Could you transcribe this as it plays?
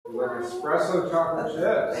like espresso chocolate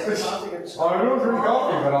chips. Oh, I don't drink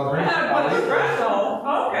coffee, but I'll drink espresso.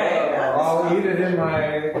 Okay. I'll eat it in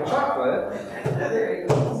my chocolate. There you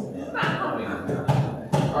go.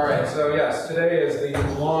 All right, so yes, today is the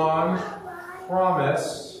long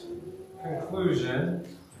promised conclusion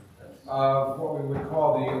of what we would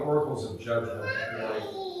call the oracles of judgment.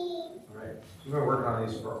 Right? We've been working on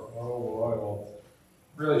these for a while.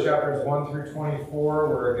 Really, chapters 1 through 24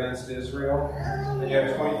 were against Israel. Then you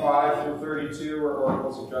have 25 through 32 were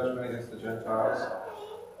oracles of judgment against the Gentiles.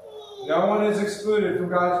 No one is excluded from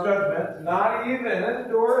God's judgment, not even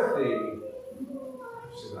Dorothy.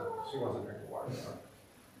 She wasn't drinking water.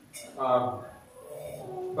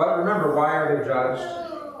 But remember, why are they judged?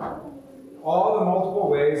 All the multiple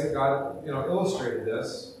ways that God, illustrated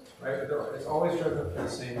this, right? It's always judgment for the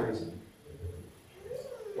same reason.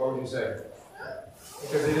 What would you say?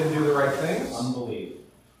 Because they didn't do the right things? Unbelief.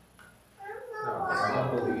 No, it's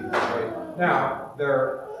unbelief. Right? Now,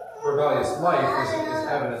 their rebellious life is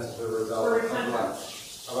evidence of the rebellion of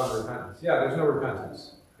unrepentance. Yeah, there's no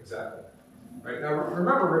repentance. Exactly. Right? Now,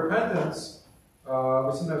 remember, repentance, we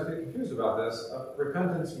sometimes get confused about this.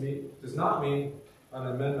 Repentance does not mean an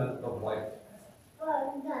amendment of life.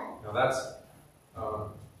 Now,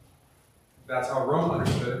 that's how Rome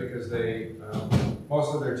understood it, because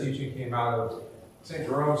most of their teaching came out of St.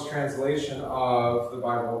 Jerome's translation of the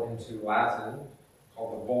Bible into Latin,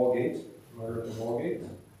 called the Vulgate. Familiar with the Vulgate?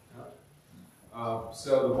 Yeah.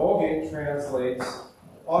 So the Vulgate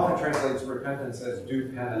often translates repentance as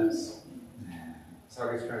do penance. That's how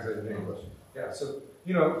it gets translated in English. Yeah, so,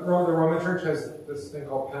 the Roman Church has this thing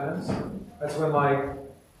called penance. That's when,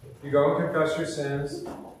 you go and confess your sins.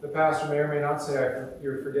 The pastor may or may not say,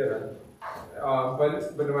 you're forgiven.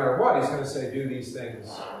 But no matter what, he's going to say, do these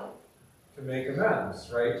things to make amends,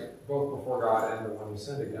 right? Both before God and the one you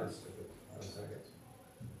sinned against.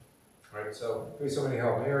 Right? So, there's so many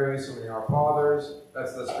Hail Marys, so many Our Fathers.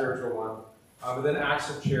 That's the spiritual one. But then acts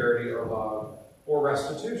of charity or love or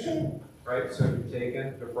restitution, right? So, if you've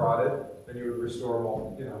taken, defrauded, then you would restore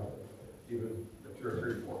more, even 2 or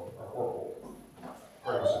 3, 4, or 4-fold,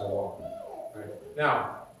 according to the law. Right?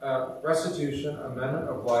 Now, restitution, amendment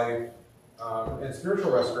of life, and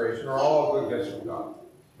spiritual restoration are all good gifts from God.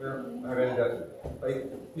 We don't have any that,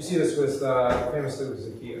 you see this with famously with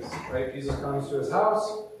Zacchaeus, right? Jesus comes to his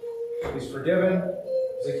house, he's forgiven.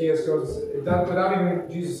 Zacchaeus goes, without even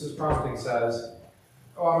Jesus' prompting, says,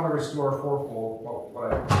 "Oh, I'm going to restore 4-fold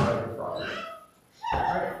what I defrauded."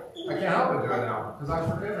 Right? I can't help but do it now because I'm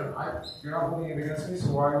forgiven. You're not holding it against me, so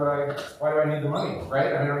why do I need the money,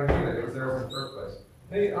 right? I don't even need it. It was there in the first place.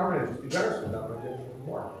 Hey, I'm going to just be generous with them and give them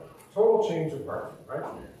more. Total change of heart, right?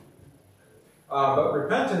 But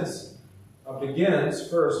repentance begins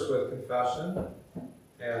first with confession,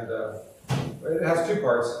 and it has 2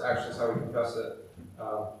 parts, actually, is how we confess it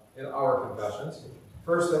in our confessions.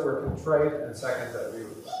 First, that we're contrite, and second, that we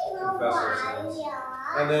confess our sins.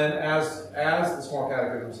 And then, as the Small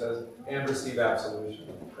Catechism says, and receive absolution,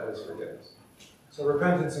 that is forgiveness. So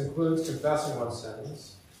repentance includes confessing one's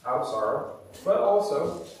sins out of sorrow, but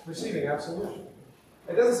also receiving absolution.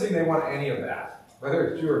 It doesn't seem they want any of that, whether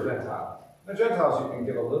it's Jew or Gentile. The Gentiles you can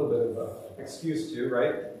give a little bit of an excuse to,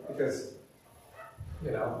 right? Because,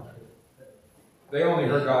 they only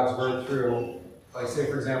heard God's word through, say,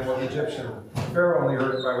 for example, the Egyptian. Pharaoh only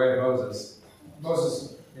heard it by way of Moses.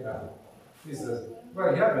 Moses, he had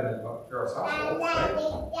been in Pharaoh's household,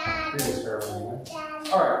 right? Previous Pharaoh, anyway.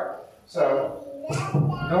 All right, so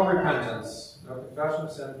no repentance, no confession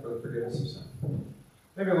of sin for the forgiveness of sin.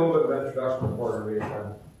 Maybe a little bit of introduction before we read it.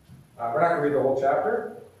 We're not going to read the whole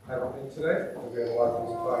chapter, I don't think, today, because we have a lot of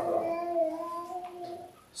things to talk about.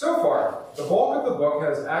 So far, the bulk of the book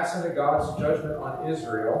has accented God's judgment on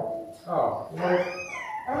Israel. Oh, I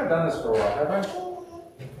haven't done this for a while, have I?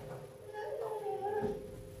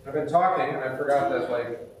 I've been talking, and I forgot that,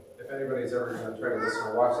 if anybody's ever going to try to listen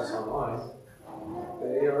or watch this online,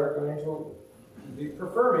 they are going to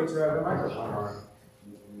prefer me to have the microphone on.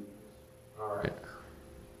 All right.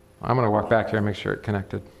 I'm going to walk back here and make sure it's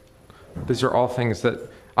connected. These are all things that...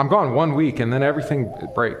 I'm gone 1 week, and then everything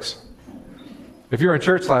breaks. If you were in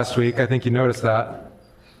church last week, I think you noticed that.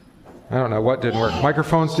 I don't know what didn't work.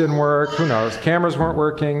 Microphones didn't work. Who knows? Cameras weren't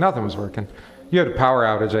working. Nothing was working. You had a power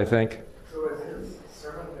outage, I think. So is his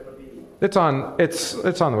sermon going to be... It's on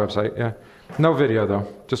the website, yeah. No video, though.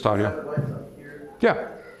 Just audio. Yeah.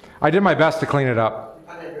 I did my best to clean it up.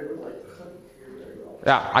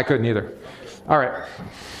 Yeah, I couldn't either. All right.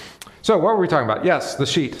 So what were we talking about? Yes, the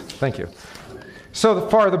sheet. Thank you. So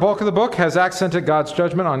far, the bulk of the book has accented God's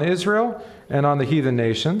judgment on Israel and on the heathen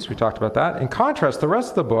nations. We talked about that. In contrast, the rest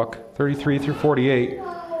of the book, 33 through 48,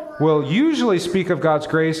 will usually speak of God's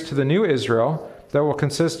grace to the new Israel that will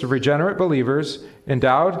consist of regenerate believers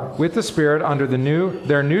endowed with the Spirit under a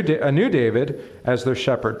new David as their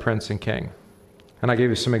shepherd, prince, and king. And I gave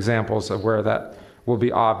you some examples of where that will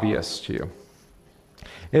be obvious to you.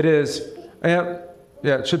 It is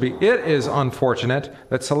unfortunate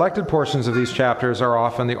that selected portions of these chapters are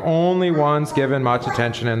often the only ones given much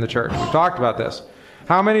attention in the church. We've talked about this.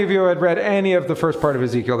 How many of you had read any of the first part of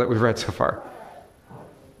Ezekiel that we've read so far?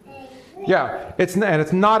 Yeah, it's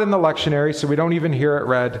not in the lectionary, so we don't even hear it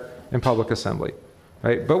read in public assembly,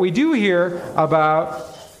 right? But we do hear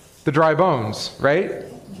about the dry bones, right?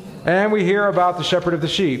 And we hear about the shepherd of the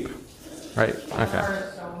sheep, right?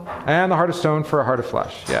 Okay. And the heart of stone for a heart of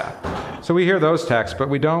flesh, yeah. So we hear those texts, but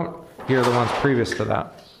we don't hear the ones previous to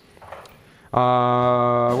that.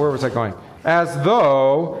 Where was I going? As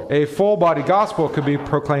though a full-body gospel could be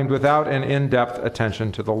proclaimed without an in-depth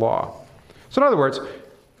attention to the law. So in other words,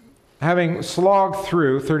 having slogged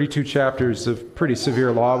through 32 chapters of pretty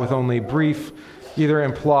severe law with only brief, either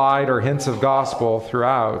implied or hints of gospel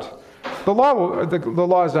throughout, the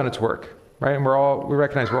law has done its work, right? And we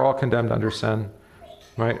recognize we're all condemned under sin,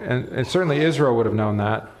 right? And certainly Israel would have known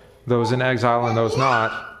that, those in exile and those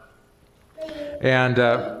not. And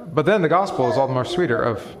but then the gospel is all the more sweeter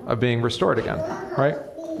of being restored again, right?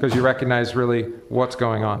 Because you recognize really what's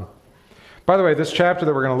going on. By the way, this chapter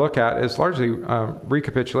that we're going to look at is largely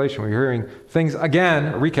recapitulation. We're hearing things,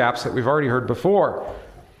 again, recaps that we've already heard before.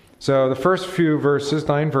 So the first few verses,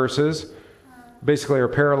 9 verses, basically are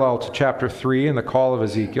parallel to chapter 3 in the call of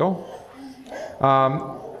Ezekiel.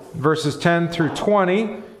 Verses 10 through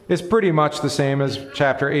 20 is pretty much the same as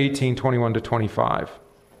chapter 18, 21 to 25.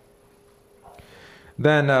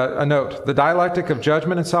 Then a note, the dialectic of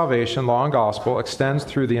judgment and salvation, law and gospel, extends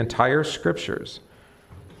through the entire scriptures.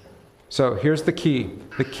 So here's the key.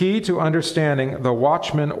 The key to understanding the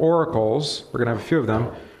Watchman oracles, we're going to have a few of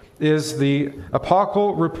them, is the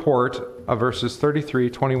apocalyptic report of verses 33,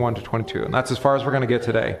 21 to 22. And that's as far as we're going to get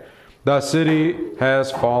today. The city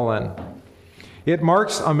has fallen. It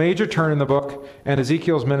marks a major turn in the book and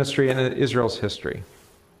Ezekiel's ministry and Israel's history.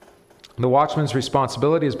 The watchman's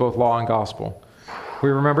responsibility is both law and gospel. We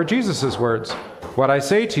remember Jesus' words, what I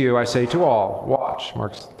say to you, I say to all. Watch,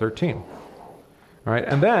 Mark 13. All right,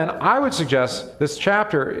 and then I would suggest this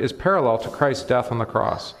chapter is parallel to Christ's death on the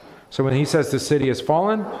cross. So when he says the city has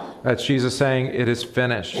fallen, that's Jesus saying it is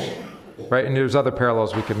finished. Right, and there's other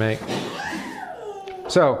parallels we could make.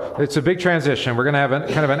 So it's a big transition. We're going to have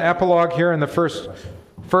kind of an epilogue here in the first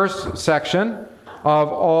section of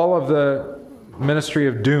all of the ministry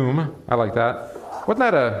of doom. I like that. Wasn't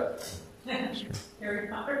that a... Harry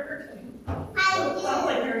Potter? Sounds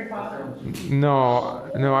like Harry Potter.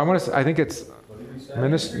 No, I think it's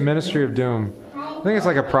Ministry of Doom. I think it's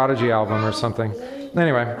like a Prodigy album or something.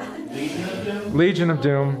 Anyway. Legion of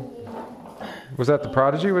Doom. Was that the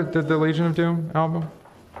Prodigy? Did the Legion of Doom album?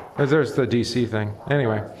 Or there's the DC thing.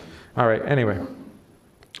 Anyway. All right, anyway.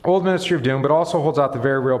 Old Ministry of Doom, but also holds out the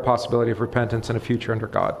very real possibility of repentance and a future under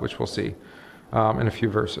God, which we'll see in a few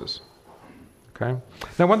verses. Okay.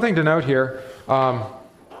 Now, one thing to note here, well,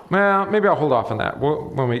 maybe I'll hold off on that.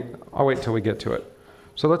 I'll wait till we get to it.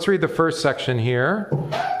 So let's read the first section here.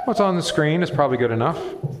 What's on the screen is probably good enough.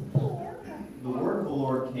 The word of the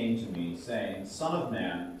Lord came to me, saying, Son of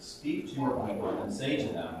man, speak to your people and say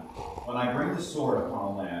to them, when I bring the sword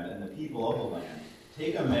upon the land and the people of the land,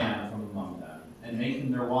 take a man from among them and make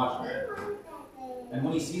him their watchman. And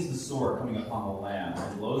when he sees the sword coming upon the land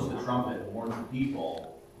and blows the trumpet and warns the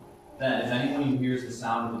people, then if anyone who hears the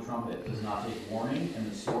sound of the trumpet does not take warning,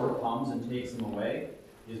 and the sword comes and takes him away,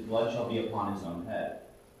 his blood shall be upon his own head.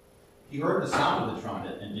 He heard the sound of the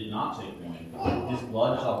trumpet and did not take warning, his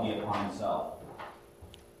blood shall be upon himself.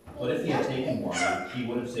 But if he had taken warning, he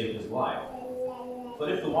would have saved his life. But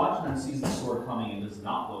if the watchman sees the sword coming and does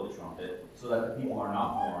not blow the trumpet, so that the people are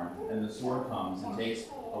not warned, and the sword comes and takes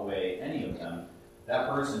away any of them, that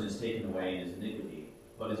person is taken away in his iniquity.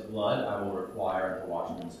 But his blood I will require at the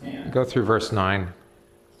watchman's hand. Go through verse 9.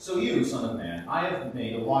 So you, son of man, I have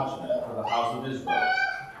made a watchman for the house of Israel.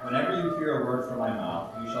 Whenever you hear a word from my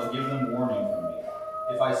mouth, you shall give them warning from me.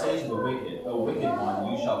 If I say to the wicked, O wicked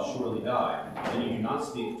one, you shall surely die, then you do not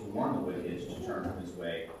speak to warn the wicked to turn from his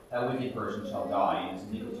way, that wicked person shall die in his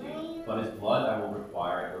iniquity, but his blood I will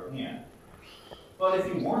require at your hand. But if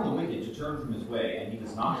you warn the wicked to turn from his way, and he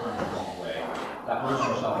does not turn from his way, that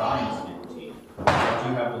person shall die in his iniquity, but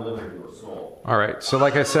you have delivered your soul. All right, so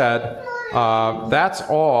like I said, that's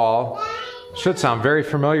all. Should sound very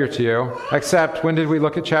familiar to you, except when did we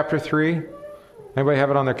look at chapter 3? Anybody have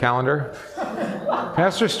it on their calendar?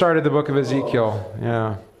 Pastor started the book of Ezekiel.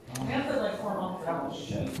 Yeah.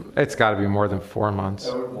 It's got to be more than 4 months.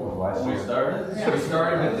 We started? Yeah, we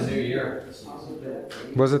started with the new year.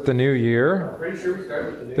 Was it the new year? I'm pretty sure we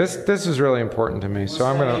started with the new This is really important to me, so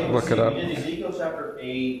I'm going to look it up. We did Ezekiel chapter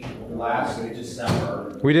 8 last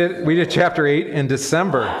December. We did chapter 8 in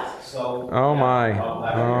December. So, Oh my.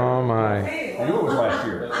 Oh my. I knew it was last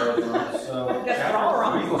year. So Guess we're all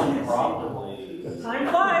wrong. chapter 3 was probably... Time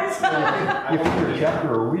flies. You figure a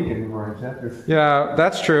chapter a week and more chapters. Yeah,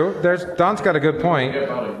 that's true. Don's got a good point.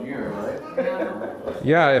 about a year, right?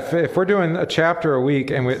 Yeah, if we're doing a chapter a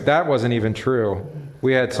week, and that wasn't even true.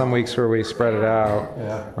 We had some weeks where we spread it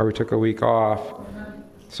out, or we took a week off.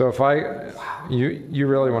 So if you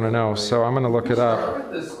really want to know, so I'm going to look it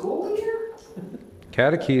up. The school year?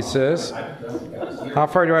 Catechesis. How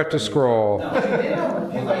far do I have to scroll?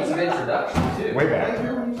 Introduction too. Way back.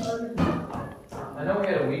 I know we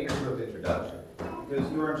had a week or two of introduction. Because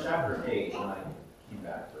you were in chapter 8 when I came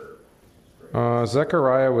back for...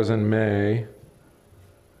 Zechariah was in May.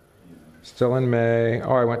 Still in May.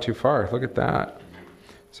 Oh, I went too far. Look at that.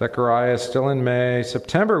 Zechariah is still in May.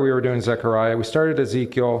 September we were doing Zechariah. We started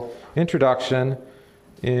Ezekiel. Introduction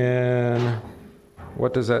in,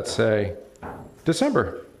 what does that say?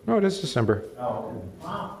 December. No, it is December. Oh,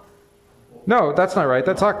 wow. No, that's not right.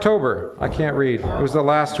 That's October. I can't read. It was the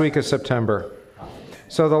last week of September.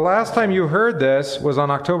 So the last time you heard this was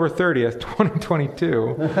on October 30th,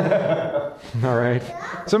 2022. All right.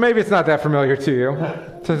 So maybe it's not that familiar to you,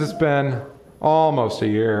 since it's been almost a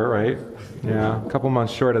year, right? Yeah, a couple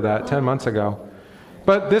months short of that, 10 months ago.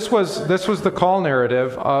 But this was the call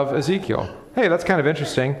narrative of Ezekiel. Hey, that's kind of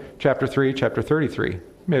interesting. Chapter 3, chapter 33.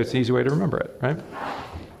 Maybe it's an easy way to remember it, right?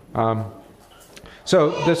 So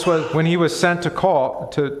this was when he was sent to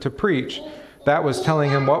preach. That was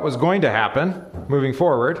telling him what was going to happen moving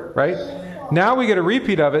forward, right? Now we get a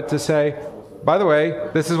repeat of it to say, by the way,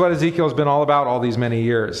 this is what Ezekiel's been all about all these many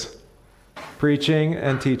years. Preaching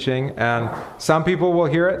and teaching, and some people will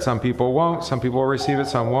hear it, some people won't, some people will receive it,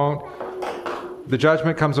 some won't. The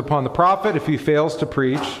judgment comes upon the prophet if he fails to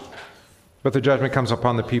preach, but the judgment comes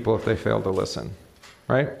upon the people if they fail to listen,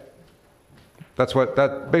 right? That's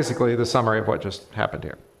basically the summary of what just happened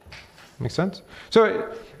here. Make sense?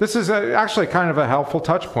 So this is actually kind of a helpful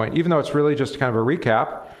touch point, even though it's really just kind of a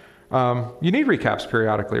recap. You need recaps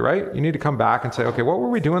periodically, right? You need to come back and say, okay, what were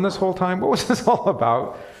we doing this whole time? What was this all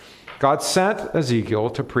about? God sent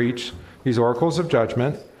Ezekiel to preach these oracles of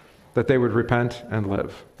judgment, that they would repent and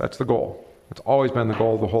live. That's the goal. It's always been the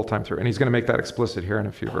goal the whole time through. And he's going to make that explicit here in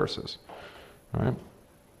a few verses. All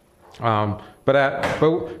right?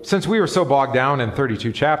 But since we were so bogged down in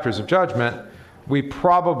 32 chapters of judgment, we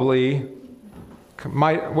probably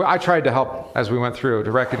I tried to help as we went through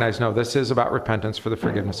to recognize, no, this is about repentance for the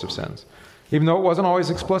forgiveness of sins. Even though it wasn't always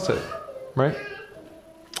explicit, right?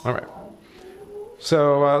 All right.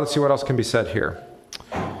 So let's see what else can be said here.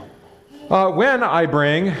 When I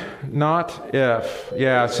bring, not if.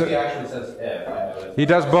 Yeah. So He actually says if. he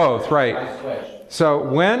does both, right? I switched. So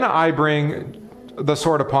when I bring the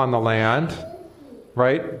sword upon the land,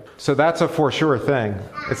 right? So that's a for sure thing.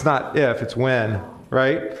 It's not if, it's when,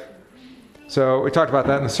 right? So we talked about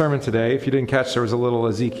that in the sermon today. If you didn't catch, there was a little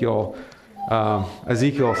Ezekiel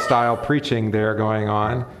style preaching there going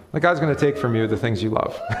on. Like, God's going to take from you the things you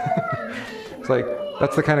love. It's like,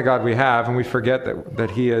 that's the kind of God we have, and we forget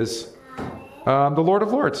that he is the Lord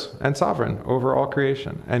of Lords and sovereign over all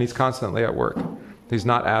creation, and he's constantly at work. He's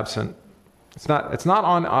not absent. It's not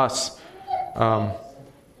on us,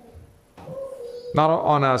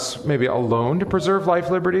 maybe alone to preserve life,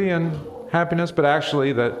 liberty, and happiness, but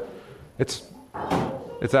actually that it's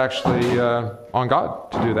actually on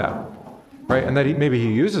God to do that, right? And that maybe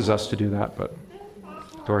he uses us to do that. But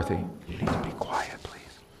Dorothy, you need to be quiet,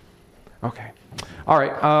 please. Okay. All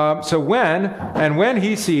right. So when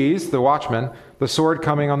he sees, the watchman, the sword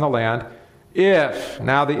coming on the land,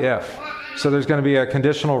 now the if. So there's going to be a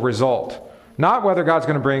conditional result. Not whether God's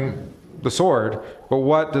going to bring the sword, but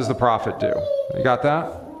what does the prophet do? You got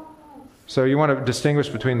that? So you want to distinguish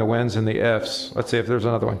between the whens and the ifs. Let's see if there's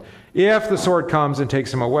another one. If the sword comes and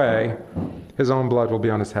takes him away, his own blood will be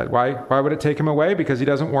on his head. Why would it take him away? Because he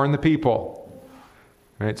doesn't warn the people.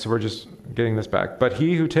 Right, so we're just getting this back. But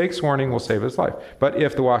he who takes warning will save his life. But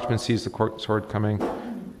if the watchman sees the sword coming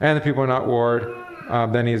and the people are not warned,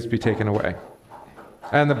 then he is to be taken away.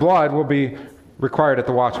 And the blood will be required at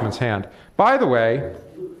the watchman's hand. By the way,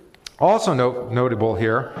 also notable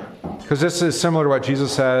here, because this is similar to what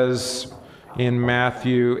Jesus says in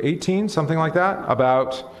Matthew 18, something like that,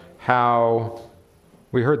 about how,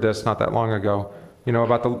 we heard this not that long ago,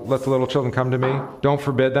 about let the little children come to me. Don't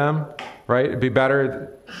forbid them, right? It'd be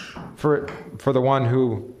better for the one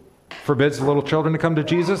who forbids the little children to come to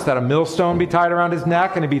Jesus, that a millstone be tied around his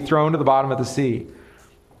neck and he be thrown to the bottom of the sea.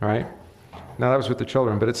 Right? Now that was with the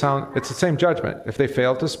children, but it's the same judgment if they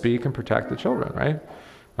fail to speak and protect the children, right?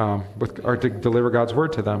 Or to deliver God's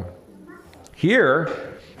word to them.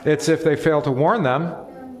 Here, it's if they fail to warn them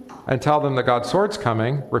and tell them that God's sword's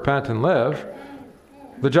coming, repent and live,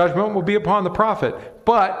 the judgment will be upon the prophet.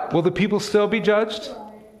 But will the people still be judged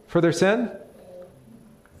for their sin?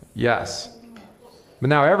 Yes. But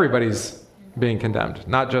now everybody's being condemned,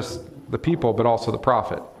 not just the people, but also the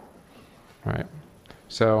prophet. All right.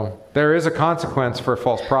 So there is a consequence for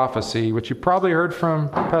false prophecy, which you probably heard from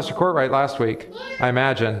Pastor Courtwright last week, I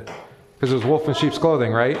imagine, because it was wolf in sheep's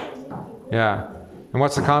clothing, right? Yeah. And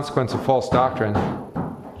what's the consequence of false doctrine?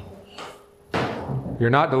 You're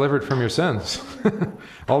not delivered from your sins,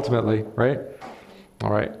 ultimately, right?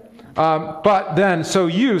 All right. But then, so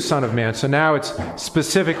you, Son of Man, so now it's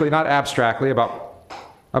specifically, not abstractly about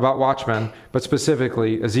watchmen, but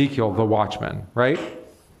specifically Ezekiel, the watchman, right?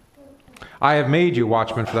 I have made you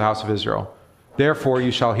watchmen for the house of Israel. Therefore, you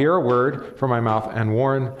shall hear a word from my mouth and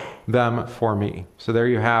warn them for me. So there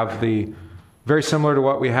you have the, very similar to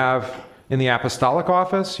what we have in the apostolic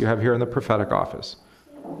office, you have here in the prophetic office.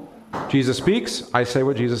 Jesus speaks, I say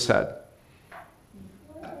what Jesus said.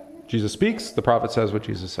 Jesus speaks, the prophet says what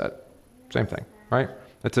Jesus said. Same thing, right?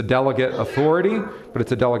 It's a delegate authority, but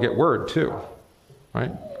it's a delegate word too,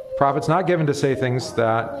 right? Prophet's not given to say things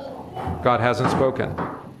that God hasn't spoken.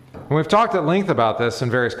 And we've talked at length about this in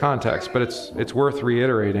various contexts, but it's worth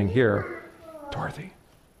reiterating here. Dorothy,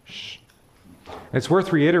 shh. It's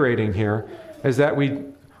worth reiterating here is that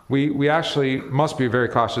we actually must be very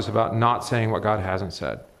cautious about not saying what God hasn't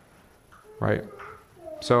said, right?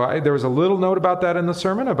 So there was a little note about that in the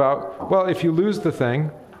sermon about, well, if you lose the thing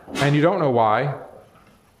and you don't know why,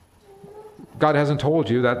 God hasn't told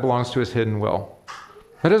you, that belongs to his hidden will.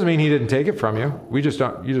 That doesn't mean he didn't take it from you. You just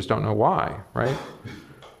don't know why, right?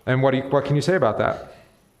 And what can you say about that?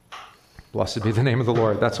 Blessed be the name of the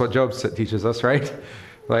Lord. That's what Job teaches us, right?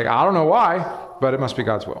 Like, I don't know why, but it must be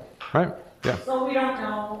God's will, right? Yeah. So we don't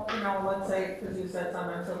know, let's say, because you said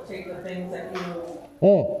sometimes he'll take the things that you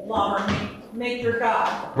love or make your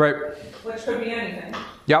God. Right. Which could be anything.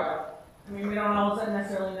 Yep. I mean, we don't always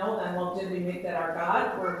necessarily know then, well, did we make that our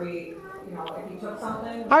God? Or we, if he took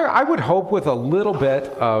something? I would hope with a little bit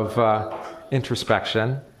of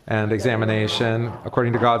introspection and examination,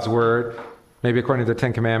 according to God's word, maybe according to the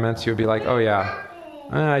Ten Commandments, you would be like, oh yeah,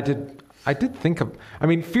 I did think of,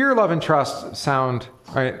 fear, love, and trust sound,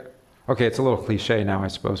 right? Okay, it's a little cliche now, I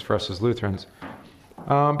suppose, for us as Lutherans.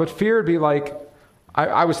 But fear would be like,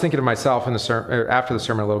 I was thinking to myself in the after the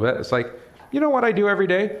sermon a little bit, it's like, you know what I do every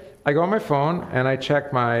day? I go on my phone and I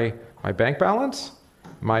check my bank balance,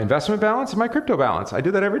 my investment balance, and my crypto balance. I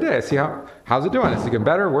do that every day. I see how's it doing? Is it getting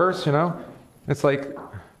better, worse, It's like,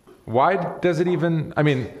 why does it even,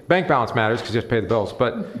 bank balance matters because you have to pay the bills,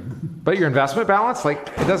 but your investment balance, it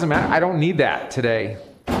doesn't matter. I don't need that today.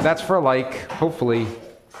 That's for hopefully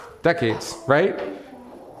decades, right?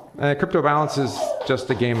 Crypto balance is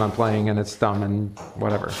just a game I'm playing and it's dumb and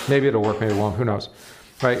whatever. Maybe it'll work, maybe it won't, who knows,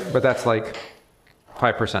 right? But that's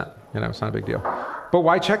 5%, it's not a big deal. But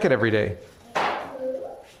why check it every day?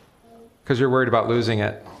 Because you're worried about losing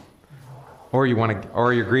it, or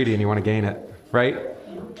you're greedy and you want to gain it, right?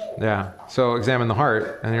 Yeah. So examine the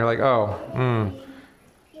heart, and you're like,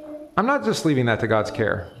 I'm not just leaving that to God's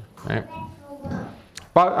care, right?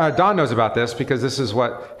 But Don knows about this because this is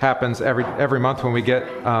what happens every month when we get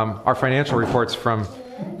our financial reports from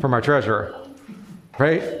our treasurer,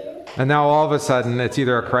 right? And now all of a sudden it's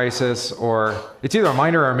either a crisis or it's either a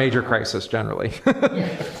minor or a major crisis generally.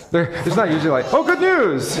 It's not usually oh, good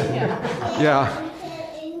news. Yeah.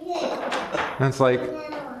 And it's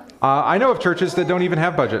I know of churches that don't even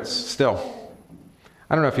have budgets still.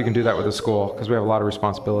 I don't know if you can do that with a school because we have a lot of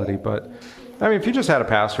responsibility, but if you just had a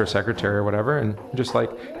pastor or secretary or whatever and just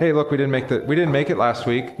hey, look, we didn't make it last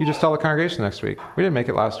week. You just tell the congregation next week. We didn't make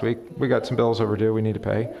it last week. We got some bills overdue we need to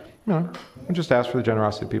pay. And just ask for the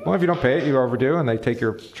generosity of people. If you don't pay it, you're overdue and they take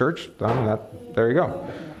your church, there you go.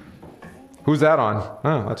 Who's that on?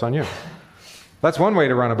 Oh, that's on you. That's one way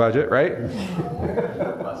to run a budget, right?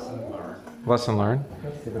 Lesson learned.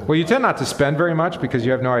 Well, you tend not to spend very much because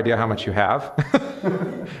you have no idea how much you have.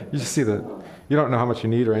 You just see you don't know how much you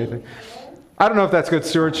need or anything. I don't know if that's good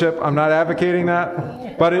stewardship. I'm not advocating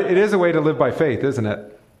that. But it is a way to live by faith, isn't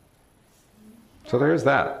it? So there is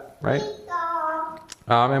that, right?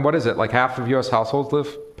 And what is it? Half of U.S. households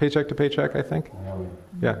live paycheck to paycheck, I think?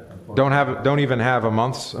 Yeah. Don't even have a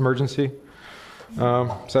month's emergency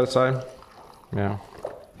set aside. Yeah.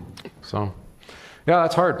 So, yeah,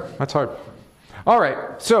 that's hard. That's hard. All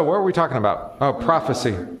right, so what are we talking about? Oh,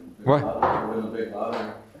 prophecy. What?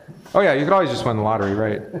 Oh yeah, you could always just win the lottery,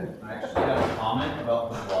 right? I actually have a comment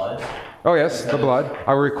about the blood. Oh yes, the blood.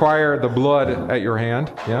 I require the blood at your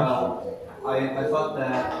hand. Yeah. I thought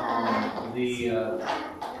that the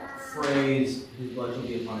phrase "His blood shall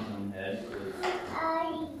be upon his own head"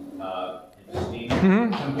 was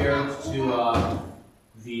interesting compared to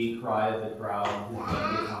the cry of the crowd, "His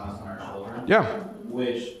blood be upon us and our children." Yeah.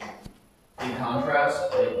 Which, in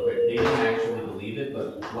contrast, they didn't actually believe it,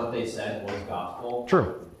 but what they said was gospel.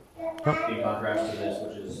 True. In contrast to this,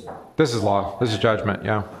 which is... This is law. This is judgment,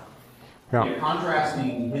 yeah. You're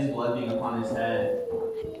contrasting his blood being upon his head.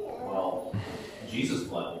 Well, Jesus'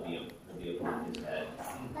 blood will be upon his head.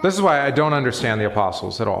 This is why I don't understand the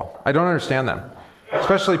apostles at all. I don't understand them.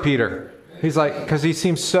 Especially Peter. He's like, because he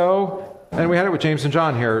seems so, and we had it with James and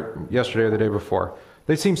John here yesterday or the day before.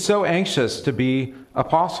 They seem so anxious to be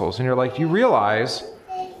apostles. And you're like, you realize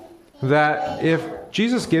that if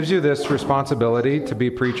Jesus gives you this responsibility to be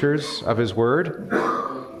preachers of his word,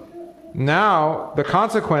 now the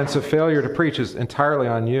consequence of failure to preach is entirely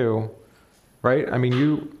on you, right? I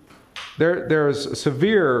mean, there's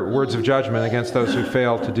severe words of judgment against those who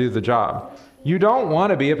fail to do the job. You don't want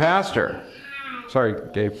to be a pastor. Sorry,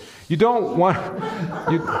 Gabe. You don't want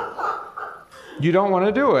to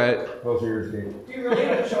do it. Those are yours, Gabe. Do you really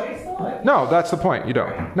have a choice, though? No, that's the point. You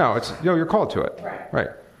don't. No, it's you're called to it. Right.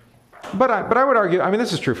 But I would argue, I mean,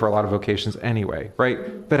 this is true for a lot of vocations anyway,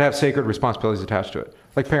 right? That have sacred responsibilities attached to it.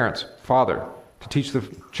 Like parents, father, to teach the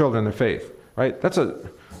children their faith, right? That's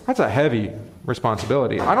a heavy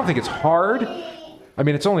responsibility. I don't think it's hard. I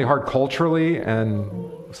mean, it's only hard culturally and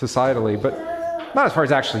societally, but not as far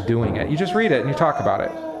as actually doing it. You just read it and you talk about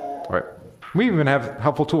it, right? We even have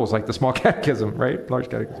helpful tools like the small catechism, right? Large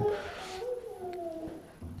catechism.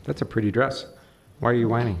 That's a pretty dress. Why are you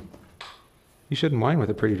whining? You shouldn't whine with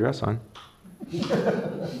a pretty dress on.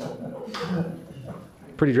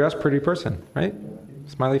 Pretty dress, pretty person, right?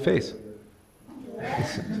 Smiley face.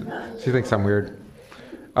 She thinks I'm weird.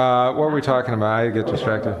 What were we talking about? I get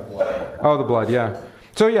distracted. Oh, the blood, yeah.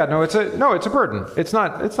 So yeah, it's a burden. It's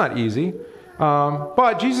not easy.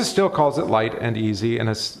 But Jesus still calls it light and easy, and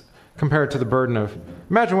it's compared to the burden of,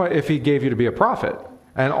 imagine what if he gave you to be a prophet,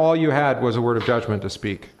 and all you had was a word of judgment to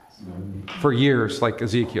speak for years, like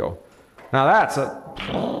Ezekiel. Now that's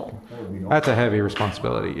a heavy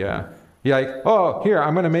responsibility, yeah. You're like, oh, here,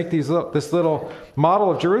 I'm going to make this little model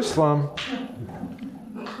of Jerusalem,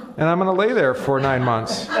 and I'm going to lay there for 9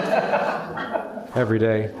 months every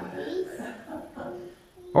day.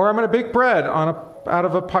 Or I'm going to bake bread out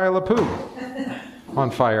of a pile of poop on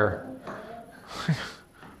fire.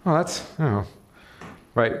 Well,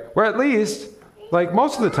 right. Or at least, like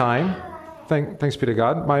most of the time, thanks be to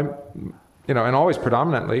God, and always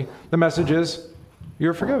predominantly, the message is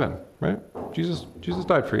you're forgiven, right? Jesus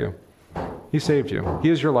died for you. He saved you. He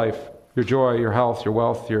is your life, your joy, your health, your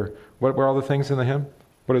wealth, what were all the things in the hymn?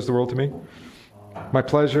 What is the world to me? My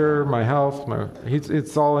pleasure, my health,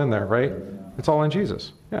 it's all in there, right? It's all in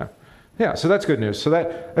Jesus. Yeah. Yeah, so that's good news. So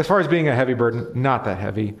that, as far as being a heavy burden, not that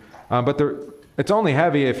heavy. But it's only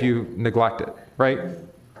heavy if you neglect it, right?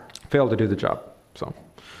 Fail to do the job. So,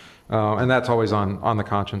 and that's always on the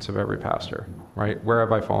conscience of every pastor, right? Where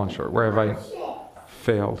have I fallen short? Where have I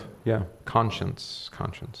failed? Yeah, conscience.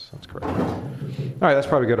 That's correct. All right, that's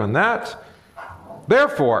probably good on that.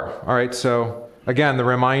 Therefore, all right, so again, the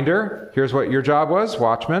reminder, here's what your job was,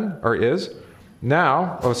 watchman, or is.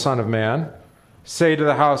 Now, O Son of Man, say to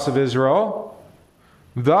the house of Israel,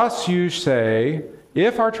 thus you say,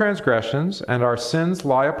 if our transgressions and our sins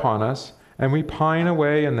lie upon us, and we pine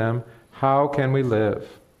away in them, how can we live?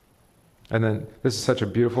 And then, this is such a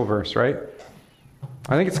beautiful verse, right?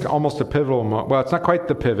 I think it's almost a pivotal moment. Well, it's not quite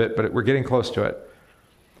the pivot, but we're getting close to it.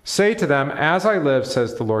 Say to them, as I live,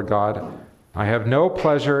 says the Lord God, I have no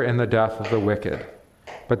pleasure in the death of the wicked,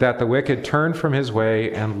 but that the wicked turn from his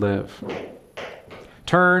way and live.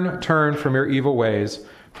 Turn from your evil ways,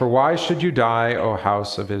 for why should you die, O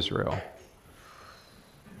house of Israel?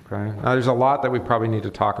 Okay. Now, there's a lot that we probably need to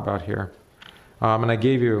talk about here. And I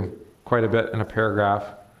gave you quite a bit in a paragraph.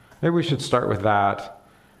 Maybe we should start with that,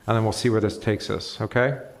 and then we'll see where this takes us,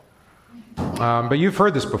 okay? But you've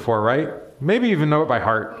heard this before, right? Maybe you even know it by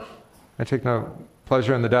heart. I take no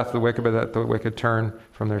pleasure in the death of the wicked, but that the wicked turn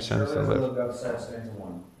from their sins and live.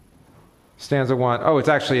 Stanza 1. Oh, it's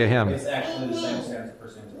actually a hymn. It's actually the same stanza for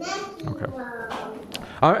stanza 1.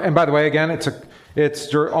 Okay. And by the way, again,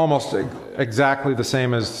 it's almost exactly the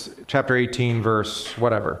same as chapter 18, verse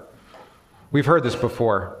whatever. We've heard this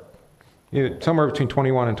before. Somewhere between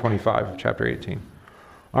 21 and 25 of chapter 18.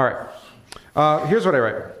 All right. Here's what I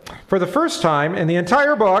write. For the first time in the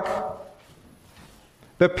entire book,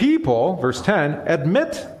 the people, verse 10,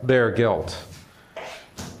 admit their guilt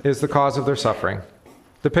is the cause of their suffering,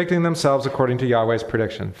 depicting themselves according to Yahweh's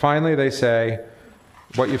prediction. Finally, they say,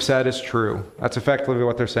 what you've said is true. That's effectively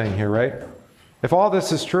what they're saying here, right? If all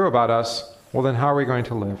this is true about us, well, then how are we going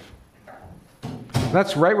to live?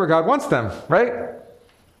 That's right where God wants them, right?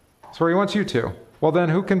 That's where he wants you to. Well, then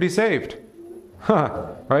who can be saved?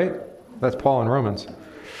 Right? That's Paul in Romans.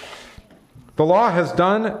 The law has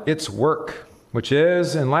done its work, which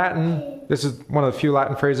is, in Latin, this is one of the few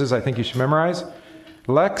Latin phrases I think you should memorize.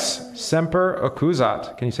 Lex semper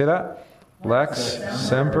accusat. Can you say that? Lex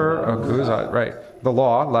semper accusat. Right. The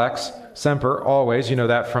law, lex, semper, always. You know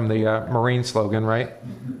that from the Marine slogan, right?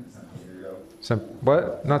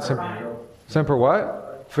 What? Not semper. Semper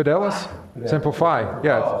what? Fidelis? Semper Fi.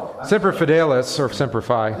 Yeah. Semper Fidelis or Semper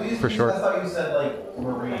Fi for short. I thought you said like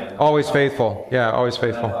Marine. Always faithful. Yeah, always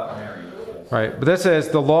faithful. Right. But this is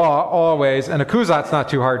the law always, and accusat's not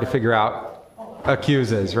too hard to figure out.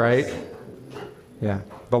 Accuses, right? Yeah.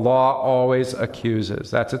 The law always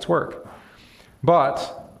accuses. That's its work. But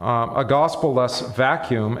a gospel-less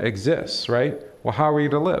vacuum exists, right? Well, how are we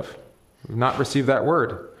to live? We've not received that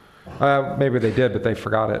word. Maybe they did, but they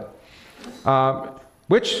forgot it.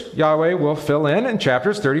 Which Yahweh will fill in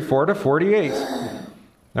chapters 34 to 48. All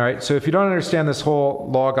right, so if you don't understand this whole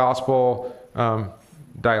law-gospel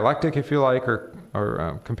dialectic, if you like,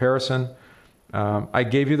 or comparison, I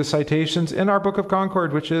gave you the citations in our Book of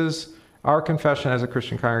Concord, which is our confession as a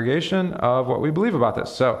Christian congregation of what we believe about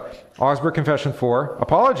this. So, Augsburg Confession 4,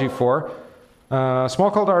 Apology 4,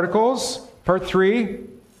 Small Called Articles, Part 3,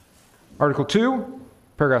 Article 2,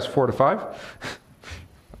 paragraphs 4 to 5.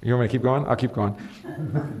 You want me to keep going? I'll keep going.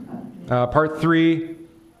 Part 3,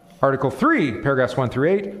 Article 3, paragraphs 1 through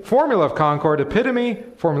 8, Formula of Concord, Epitome,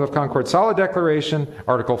 Formula of Concord, Solid Declaration,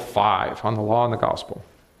 Article 5 on the law and the gospel.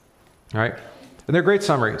 All right? And they're great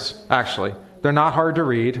summaries, actually. They're not hard to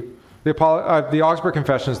read. The Augsburg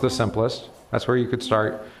Confession is the simplest. That's where you could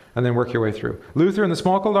start and then work your way through. Luther and the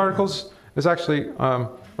Small Called Articles is actually a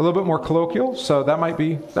little bit more colloquial, so that might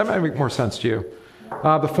make more sense to you.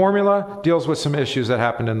 The formula deals with some issues that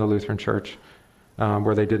happened in the Lutheran Church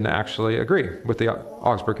where they didn't actually agree with the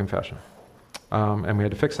Augsburg Confession, and we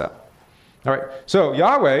had to fix that. All right, so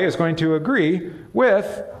Yahweh is going to agree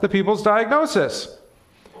with the people's diagnosis,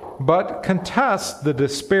 but contest the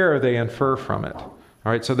despair they infer from it.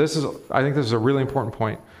 All right, so I think this is a really important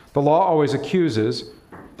point. The law always accuses,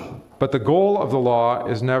 but the goal of the law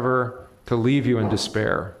is never to leave you in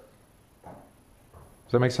despair.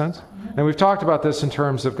 Does that make sense? And we've talked about this in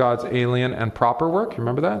terms of God's alien and proper work. You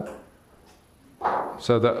remember that?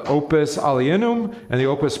 So the opus alienum and the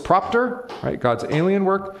opus propter, right? God's alien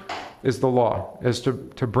work is the law, is to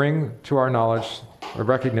bring to our knowledge a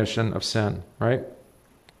recognition of sin, right?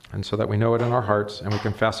 And so that we know it in our hearts and we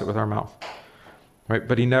confess it with our mouth. Right,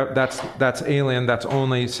 but that's alien, that's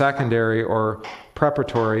only secondary or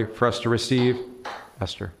preparatory for us to receive,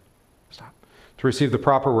 Esther, stop, to receive the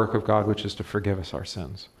proper work of God, which is to forgive us our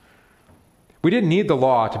sins. We didn't need the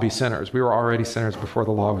law to be sinners. We were already sinners before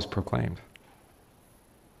the law was proclaimed.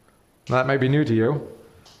 That might be new to you.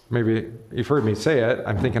 Maybe you've heard me say it.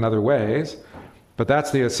 I'm thinking other ways. But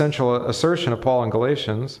that's the essential assertion of Paul in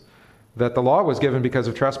Galatians, that the law was given because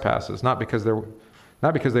of trespasses, not because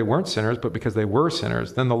they weren't sinners, but because they were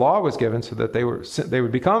sinners. Then the law was given so that they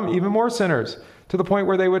would become even more sinners, to the point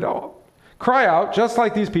where they would cry out, just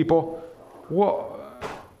like these people, well,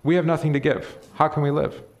 we have nothing to give. How can we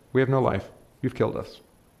live? We have no life. You've killed us.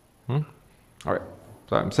 All right.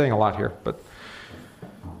 So I'm saying a lot here, but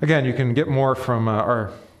again, you can get more from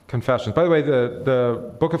our confessions. By the way,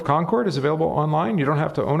 the Book of Concord is available online. You don't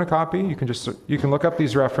have to own a copy. You can look up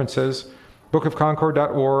these references.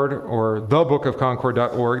 bookofconcord.org or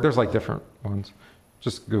thebookofconcord.org. There's like different ones.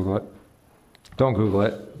 Just Google it. Don't Google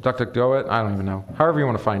it. DuckDuckGo it. I don't even know. However you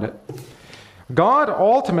want to find it. God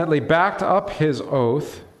ultimately backed up his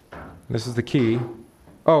oath. This is the key.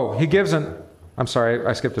 Oh, he gives I'm sorry,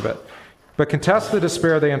 I skipped a bit. But contest the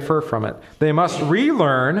despair they infer from it. They must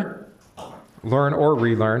learn or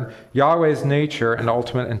relearn Yahweh's nature and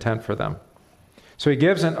ultimate intent for them. So he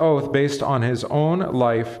gives an oath based on his own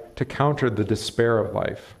life to counter the despair of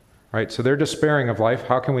life. Right? So they're despairing of life.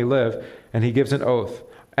 How can we live? And he gives an oath.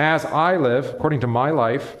 As I live, according to my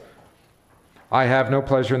life, I have no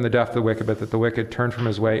pleasure in the death of the wicked, but that the wicked turn from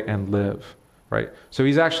his way and live. Right? So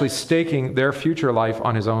he's actually staking their future life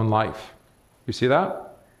on his own life. You see that?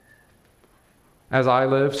 As I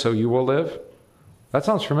live, so you will live. That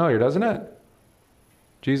sounds familiar, doesn't it?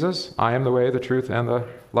 Jesus, I am the way, the truth, and the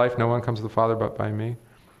life. No one comes to the Father but by me.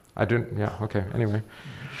 Yeah, okay, anyway.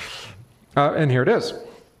 And here it is.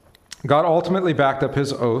 God ultimately backed up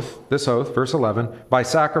his oath, this oath, verse 11, by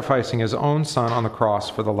sacrificing his own son on the cross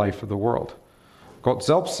for the life of the world. Gott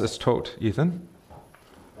selbst ist tot, Ethan.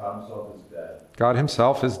 God himself is dead. God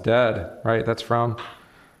himself is dead, right? That's from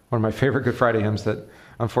one of my favorite Good Friday hymns that,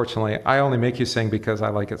 unfortunately, I only make you sing because I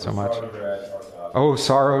like it so much. Oh,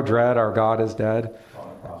 sorrow, dread, our God is dead.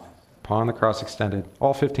 Upon the cross extended.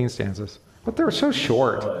 All 15 stanzas. But they're so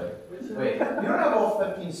short. Wait, you don't have all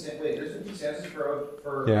 15 stanzas. Wait, there's 15 stanzas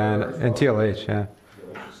for Yeah, and TLH, yeah.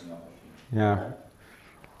 Yeah.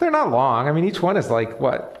 They're not long. I mean, each one is like,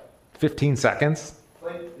 what, 15 seconds?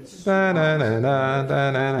 Okay,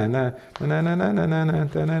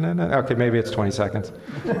 maybe it's 20 seconds.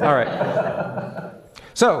 All right.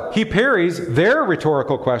 So he parries their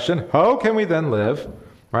rhetorical question, how can we then live,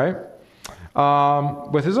 right,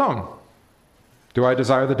 with his own. Do I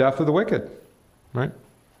desire the death of the wicked, right?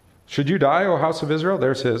 Should you die, O house of Israel?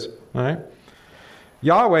 There's his, all right?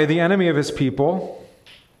 Yahweh, the enemy of his people,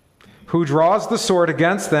 who draws the sword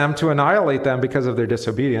against them to annihilate them because of their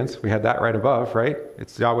disobedience. We had that right above, right?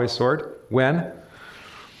 It's Yahweh's sword. When?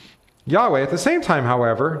 Yahweh, at the same time,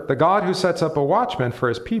 however, the God who sets up a watchman for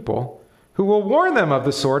his people, who will warn them of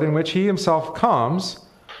the sword in which he himself comes,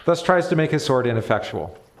 thus tries to make his sword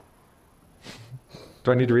ineffectual.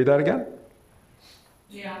 Do I need to read that again?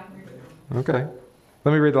 Yeah. Okay.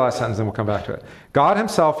 Let me read the last sentence and we'll come back to it. God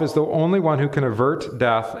himself is the only one who can avert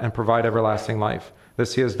death and provide everlasting life.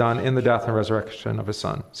 This he has done in the death and resurrection of his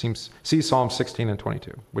Son. See Psalm 16 and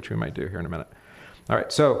 22, which we might do here in a minute. All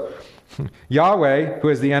right, so Yahweh, who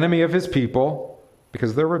is the enemy of his people, because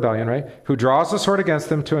of their rebellion, right? Who draws the sword against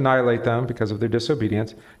them to annihilate them because of their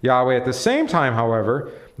disobedience. Yahweh, at the same time,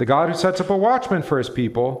 however, the God who sets up a watchman for his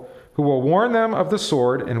people, who will warn them of the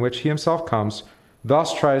sword in which he himself comes,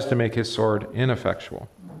 thus tries to make his sword ineffectual.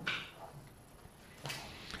 All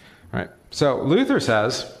right, so Luther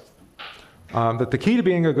says that the key to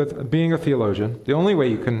being a theologian, the only way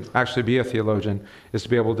you can actually be a theologian, is to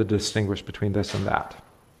be able to distinguish between this and that,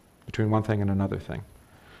 between one thing and another thing.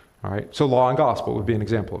 All right, so law and gospel would be an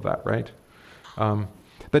example of that, right?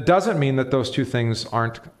 That doesn't mean that those two things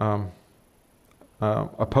aren't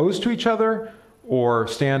opposed to each other or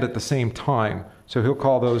stand at the same time. So he'll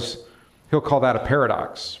call that a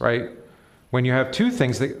paradox, right? When you have two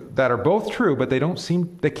things that are both true, but you don't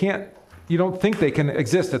think they can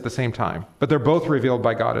exist at the same time, but they're both revealed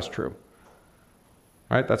by God as true.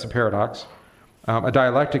 Right? That's a paradox. A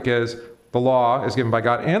dialectic is the law is given by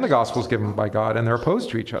God and the gospel is given by God, and they're opposed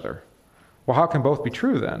to each other. Well, how can both be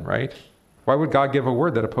true then, right? Why would God give a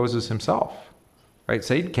word that opposes himself? Right?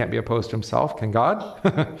 Satan can't be opposed to himself. Can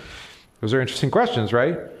God? Those are interesting questions,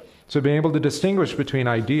 right? So being able to distinguish between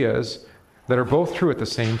ideas that are both true at the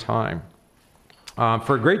same time.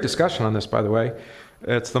 For a great discussion on this, by the way,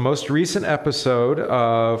 it's the most recent episode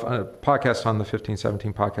of a podcast on the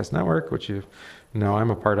 1517 Podcast Network, which you know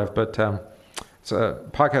I'm a part of, but it's a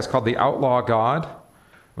podcast called The Outlaw God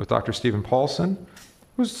with Dr. Stephen Paulson,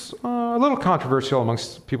 who's a little controversial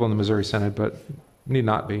amongst people in the Missouri Synod, but need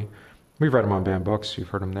not be. We've read him on Banned Books. You've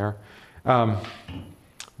heard him there.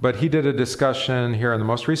 But he did a discussion here in the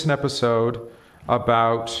most recent episode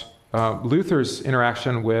about Luther's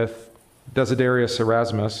interaction with Desiderius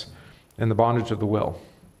Erasmus in the bondage of the will.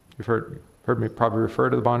 You've heard me probably refer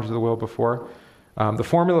to the bondage of the will before. The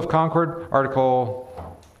Formula of Concord,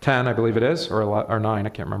 Article 10, I believe it is, or 9, I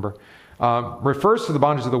can't remember, refers to the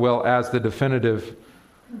bondage of the will as the definitive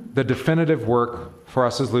work for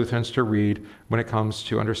us as Lutherans to read when it comes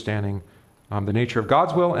to understanding the nature of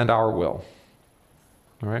God's will and our will.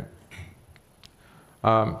 All right?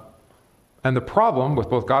 And the problem with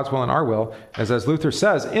both God's will and our will is, as Luther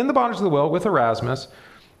says, in the bondage of the will with Erasmus,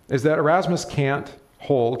 is that Erasmus can't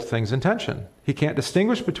hold things in tension. He can't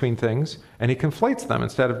distinguish between things, and he conflates them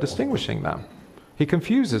instead of distinguishing them. He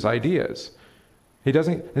confuses ideas. He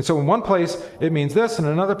doesn't, and so in one place it means this, and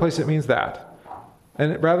in another place it means that.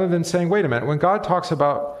 And rather than saying, wait a minute, when God talks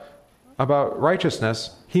about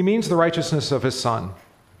righteousness, he means the righteousness of his Son.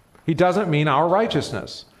 He doesn't mean our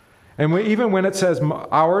righteousness. And even when it says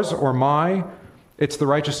ours or my, it's the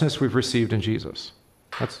righteousness we've received in Jesus.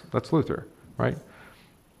 That's Luther, right?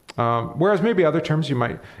 Whereas maybe other terms you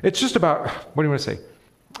might, it's just about, what do you want to say?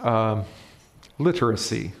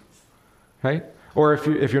 Literacy, right? Or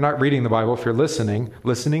if you're not reading the Bible, if you're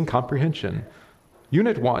listening comprehension.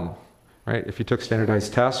 Unit 1, right? If you took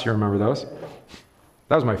standardized tests, you remember those.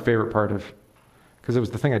 That was my favorite part because it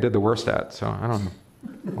was the thing I did the worst at, so I don't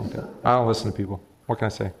listen to people. What can I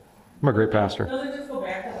say? I'm a great pastor. Does it just go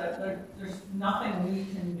back to that there's nothing we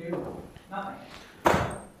can do? Nothing.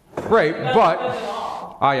 Right, but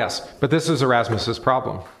yes, but this is Erasmus's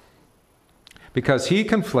problem. because he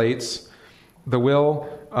conflates the will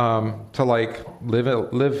to like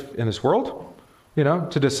live in this world,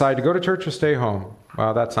 to decide to go to church or stay home.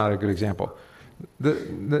 Well, that's not a good example.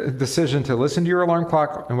 The decision to listen to your alarm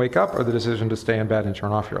clock and wake up, or the decision to stay in bed and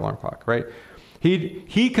turn off your alarm clock, right?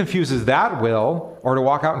 He confuses that will, or to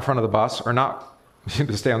walk out in front of the bus, or not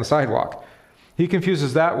to stay on the sidewalk. He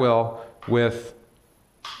confuses that will with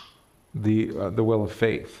the will of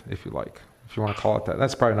faith, if you like, if you want to call it that.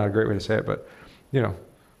 That's probably not a great way to say it, but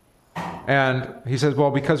And he says,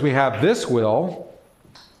 well, because we have this will,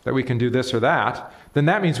 that we can do this or that, then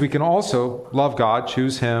that means we can also love God,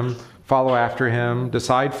 choose him, follow after him,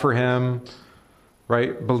 decide for him,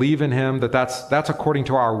 right? Believe in him, that's according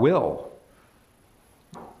to our will.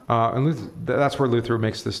 And that's where Luther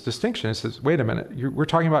makes this distinction. He says, wait a minute, we're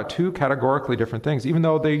talking about two categorically different things. Even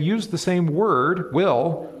though they use the same word,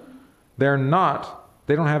 will, they aren't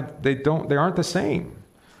the same.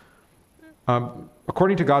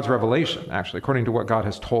 According to God's revelation, actually, according to what God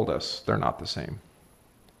has told us, they're not the same.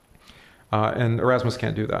 And Erasmus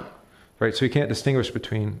can't do that, right? So he can't distinguish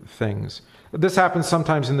between things. This happens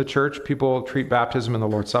sometimes in the church. People treat baptism and the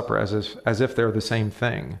Lord's Supper as if they're the same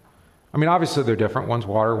thing. I mean, obviously they're different. One's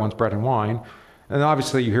water, one's bread and wine. And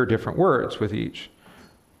obviously you hear different words with each.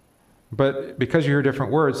 But because you hear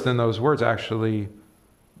different words, then those words actually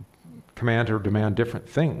command or demand different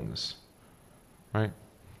things, right?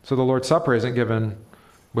 So the Lord's Supper isn't given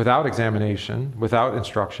without examination, without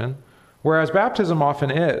instruction, whereas baptism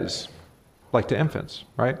often is, like to infants,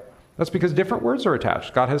 right? That's because different words are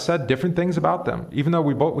attached. God has said different things about them. Even though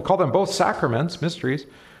we call them both sacraments, mysteries,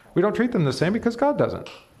 we don't treat them the same because God doesn't.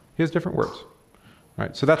 He has different words. All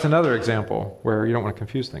right, so that's another example where you don't want to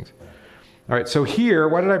confuse things. All right, so here,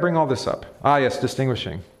 why did I bring all this up? Yes,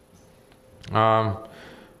 distinguishing. How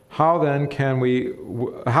can we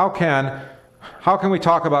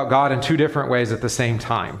talk about God in two different ways at the same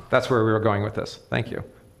time? That's where we were going with this. Thank you.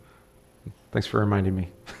 Thanks for reminding me.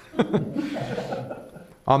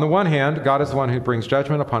 On the one hand, God is the one who brings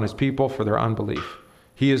judgment upon his people for their unbelief.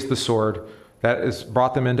 He is the sword that has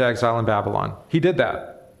brought them into exile in Babylon. He did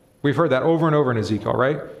that. We've heard that over and over in Ezekiel,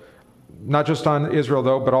 right? Not just on Israel,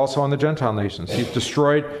 though, but also on the Gentile nations. He's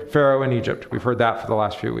destroyed Pharaoh in Egypt. We've heard that for the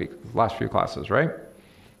last few classes, right?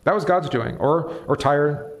 That was God's doing. Or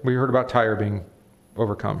Tyre, we heard about Tyre being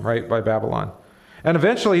overcome, right, by Babylon. And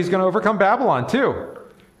eventually he's going to overcome Babylon, too.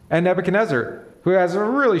 And Nebuchadnezzar, who has a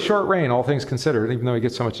really short reign, all things considered, even though he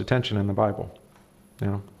gets so much attention in the Bible.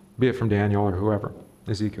 Be it from Daniel or whoever,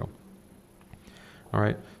 Ezekiel. All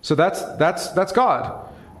right, so that's God.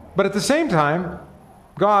 But at the same time,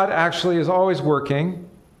 God actually is always working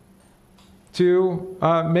to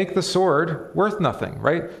make the sword worth nothing,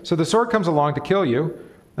 right? So the sword comes along to kill you,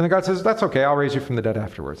 and then God says, that's okay, I'll raise you from the dead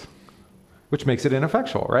afterwards. Which makes it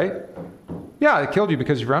ineffectual, right? Yeah, I killed you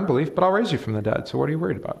because of your unbelief, but I'll raise you from the dead, so what are you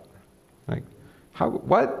worried about? Like,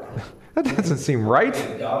 what? That doesn't seem right.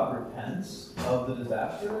 God repents of the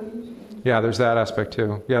disaster? Yeah, there's that aspect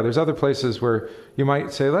too. Yeah, there's other places where you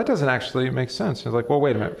might say, that doesn't actually make sense. It's like, well,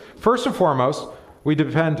 wait a minute. First and foremost, we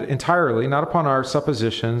depend entirely not upon our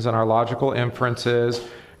suppositions and our logical inferences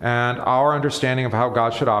and our understanding of how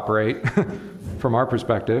God should operate from our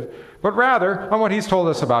perspective, but rather on what he's told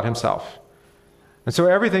us about himself. And so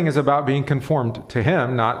everything is about being conformed to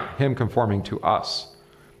him, not him conforming to us.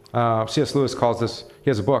 C.S. Lewis calls this,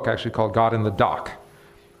 he has a book actually called God in the Dock.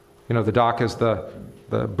 The dock is the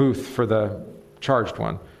booth for the charged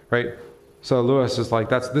one, right? So Lewis is like,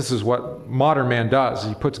 this is what modern man does.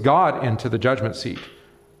 He puts God into the judgment seat.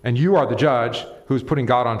 And you are the judge who's putting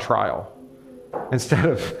God on trial. Instead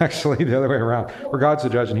of actually the other way around, where God's the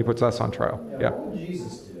judge and he puts us on trial. Yeah. What would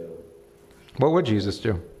Jesus do? What would Jesus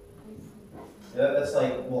do? That's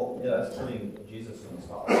that's putting Jesus in the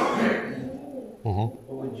spot. What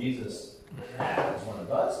would Jesus as one of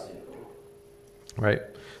us do? Right.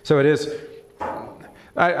 So it is,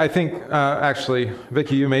 I think, actually,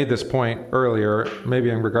 Vicki, you made this point earlier, maybe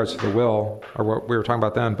in regards to the will, or what we were talking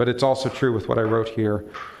about then, but it's also true with what I wrote here,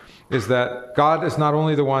 is that God is not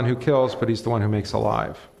only the one who kills, but he's the one who makes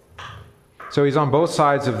alive. So he's on both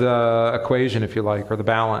sides of the equation, if you like, or the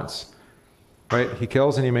balance, right? He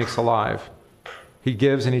kills and he makes alive. He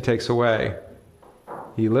gives and he takes away.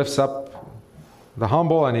 He lifts up the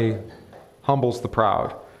humble and he humbles the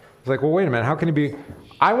proud. It's like, well, wait a minute, how can he be...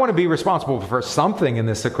 I want to be responsible for something in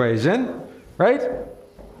this equation, right?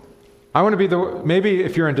 I want to be maybe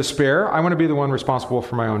if you're in despair, I want to be the one responsible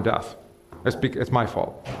for my own death. It's my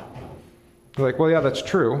fault. You're like, well, yeah, that's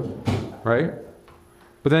true, right?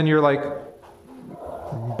 But then you're like,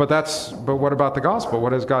 but what about the gospel?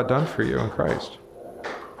 What has God done for you in Christ?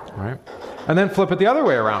 Right? And then flip it the other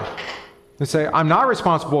way around. They say, I'm not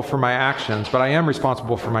responsible for my actions, but I am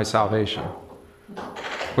responsible for my salvation.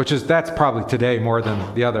 That's probably today more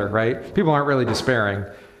than the other, right? People aren't really despairing.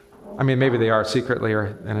 I mean, maybe they are secretly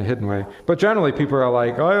or in a hidden way. But generally, people are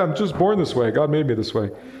like, oh, I'm just born this way. God made me this way,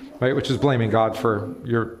 right? Which is blaming God for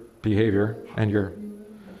your behavior and your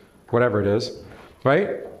whatever it is,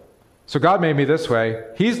 right? So God made me this way.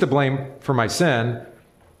 He's to blame for my sin,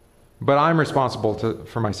 but I'm responsible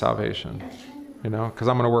for my salvation, because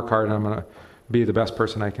I'm going to work hard and I'm going to be the best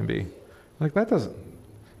person I can be. Like, that doesn't...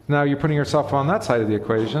 Now you're putting yourself on that side of the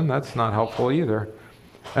equation. That's not helpful either.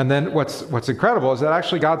 And then what's incredible is that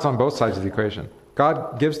actually God's on both sides of the equation.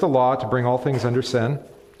 God gives the law to bring all things under sin,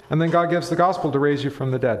 and then God gives the gospel to raise you from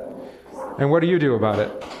the dead. And what do you do about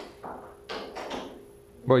it?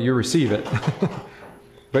 Well, you receive it.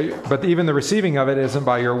 But even the receiving of it isn't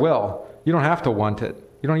by your will. You don't have to want it.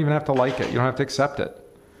 You don't even have to like it. You don't have to accept it.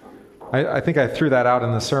 I think I threw that out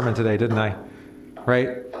in the sermon today, didn't I?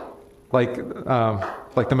 Right? Like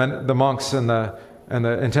the monks and the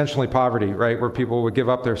intentionally poverty, right? Where people would give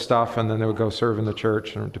up their stuff and then they would go serve in the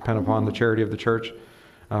church and depend upon the charity of the church,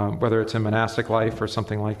 whether it's in monastic life or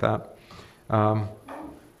something like that.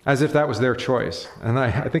 As if that was their choice. And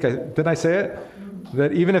did I say it?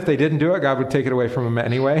 That even if they didn't do it, God would take it away from them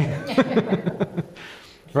anyway.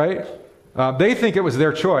 Right? They think it was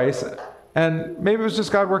their choice. And maybe it was just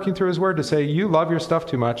God working through his word to say, you love your stuff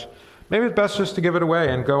too much. Maybe it's best just to give it away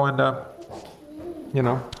and go and,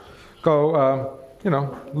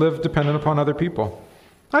 live dependent upon other people.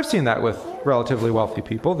 I've seen that with relatively wealthy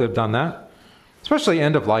people. They've done that. Especially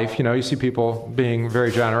end of life, you see people being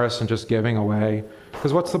very generous and just giving away.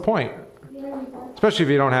 Because what's the point? Especially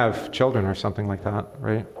if you don't have children or something like that,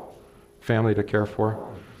 right? Family to care for.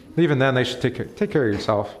 Even then, they should take care of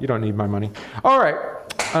yourself. You don't need my money. All right.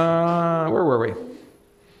 Where were we?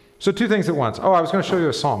 So 2 things at once. Oh, I was going to show you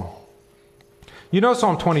a psalm. You know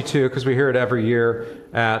Psalm 22 because we hear it every year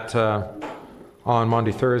on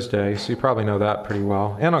Maundy Thursday, so you probably know that pretty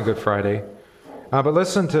well, and on Good Friday. But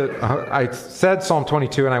listen to, I said Psalm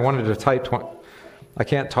 22 and I wanted to type, I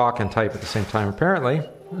can't talk and type at the same time apparently.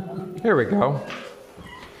 Here we go.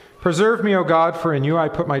 Preserve me, O God, for in you I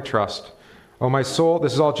put my trust. O my soul,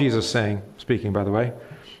 this is all Jesus speaking by the way.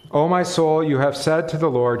 O my soul, you have said to the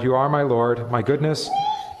Lord, you are my Lord, my goodness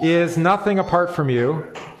is nothing apart from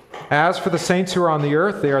you. As for the saints who are on the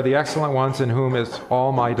earth, they are the excellent ones in whom is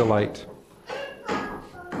all my delight.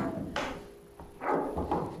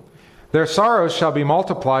 Their sorrows shall be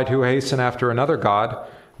multiplied who hasten after another God.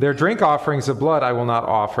 Their drink offerings of blood I will not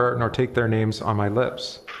offer, nor take their names on my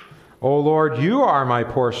lips. O Lord, you are my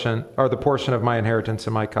portion, or the portion of my inheritance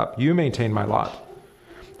and my cup. You maintain my lot.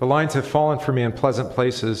 The lines have fallen for me in pleasant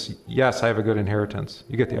places. Yes, I have a good inheritance.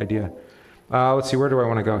 You get the idea. Let's see, where do I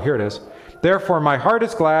want to go? Here it is. Therefore, my heart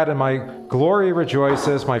is glad and my glory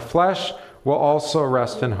rejoices. My flesh will also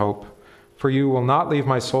rest in hope. For you will not leave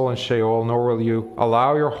my soul in Sheol, nor will you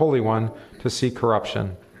allow your Holy One to see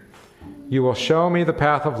corruption. You will show me the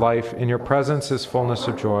path of life. In your presence is fullness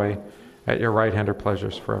of joy. At your right hand are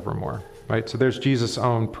pleasures forevermore. Right? So there's Jesus'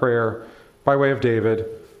 own prayer by way of David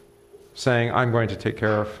saying, I'm going to take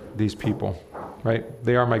care of these people. Right?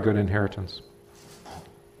 They are my good inheritance.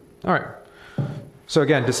 All right. So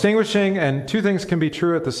again, distinguishing, and 2 things can be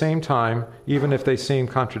true at the same time, even if they seem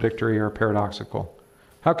contradictory or paradoxical.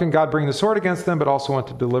 How can God bring the sword against them, but also want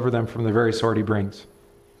to deliver them from the very sword he brings?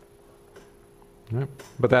 Right.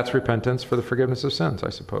 But that's repentance for the forgiveness of sins,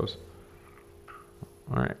 I suppose.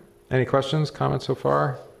 All right. Any questions, comments so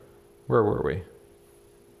far? Where were we?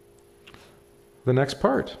 The next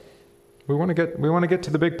part. We want to get to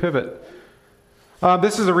the big pivot.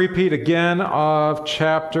 This is a repeat again of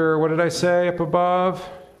chapter, what did I say up above?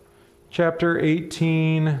 Chapter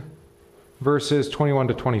 18, verses 21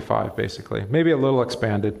 to 25, basically. Maybe a little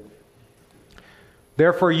expanded.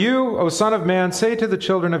 Therefore you, O Son of Man, say to the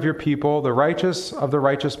children of your people, the righteous of the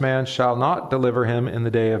righteous man shall not deliver him in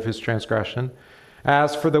the day of his transgression.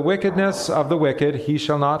 As for the wickedness of the wicked, he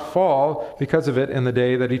shall not fall because of it in the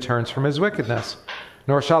day that he turns from his wickedness.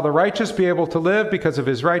 Nor shall the righteous be able to live because of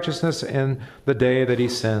his righteousness in the day that he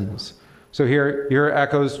sins. So here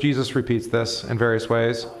echoes, Jesus repeats this in various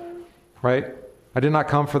ways, right? I did not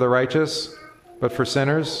come for the righteous, but for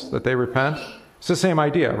sinners, that they repent. It's the same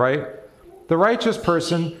idea, right? The righteous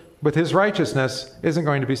person with his righteousness isn't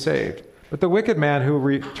going to be saved. But the wicked man who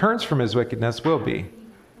returns from his wickedness will be.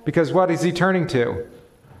 Because what is he turning to?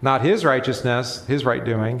 Not his righteousness, his right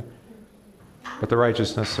doing, but the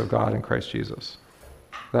righteousness of God in Christ Jesus.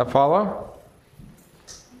 That follow?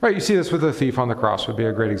 Right, you see this with the thief on the cross would be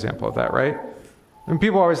a great example of that, right? And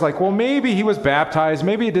people are always like, well, maybe he was baptized,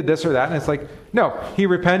 maybe he did this or that. And it's like, no, he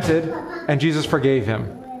repented and Jesus forgave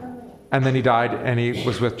him. And then he died and he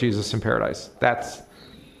was with Jesus in paradise. That's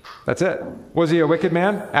it. Was he a wicked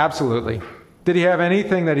man? Absolutely. Did he have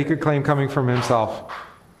anything that he could claim coming from himself?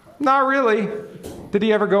 Not really. Did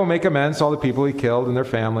he ever go make amends to all the people he killed and their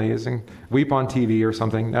families and weep on TV or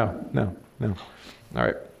something? No. All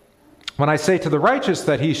right. When I say to the righteous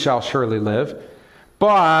that he shall surely live,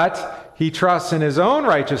 but he trusts in his own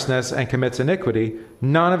righteousness and commits iniquity,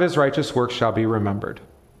 none of his righteous works shall be remembered.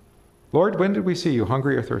 Lord, when did we see you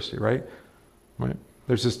hungry or thirsty, right?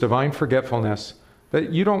 There's this divine forgetfulness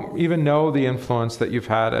that you don't even know the influence that you've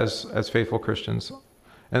had as faithful Christians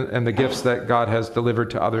and the gifts that God has delivered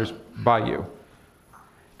to others by you.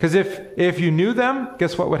 Because if you knew them,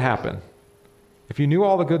 guess what would happen? If you knew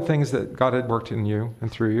all the good things that God had worked in you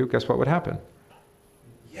and through you, guess what would happen?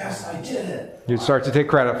 Yes, I did it. You'd start to take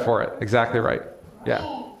credit for it. Exactly right.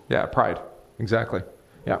 Yeah, pride. Exactly.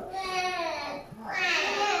 Yeah.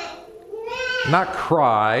 Not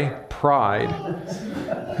cry, pride.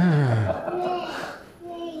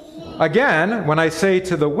 Again, when I say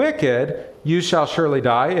to the wicked, you shall surely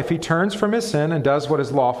die, if he turns from his sin and does what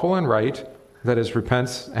is lawful and right, that is,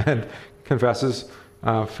 repents and confesses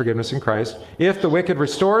forgiveness in Christ. If the wicked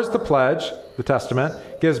restores the pledge, the testament,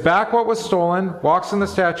 gives back what was stolen, walks in the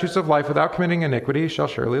statutes of life without committing iniquity, he shall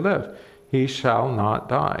surely live. He shall not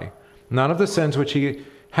die. None of the sins which he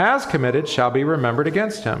has committed shall be remembered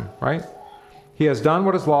against him, right? He has done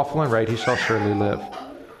what is lawful and right, he shall surely live.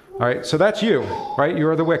 All right, so that's you, right? You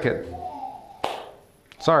are the wicked.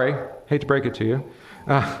 Sorry, hate to break it to you.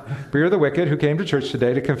 But you're the wicked who came to church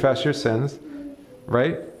today to confess your sins,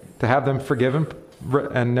 right? To have them forgiven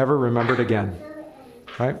and never remembered again,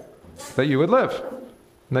 right? That you would live.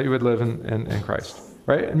 That you would live in Christ,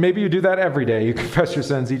 right? And maybe you do that every day. You confess your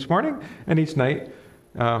sins each morning and each night,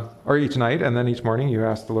 or each night, and then each morning you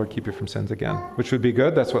ask the Lord keep you from sins again, which would be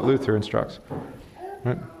good. That's what Luther instructs,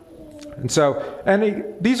 right? And so,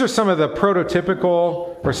 these are some of the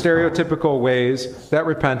prototypical or stereotypical ways that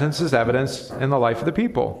repentance is evidenced in the life of the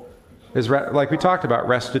people. Like we talked about,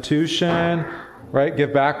 restitution, right?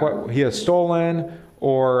 Give back what he has stolen,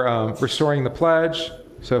 or restoring the pledge.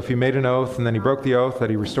 So if he made an oath and then he broke the oath, that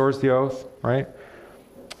he restores the oath, right?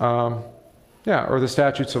 Or the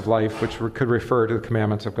statutes of life, which could refer to the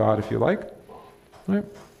commandments of God, if you like, right?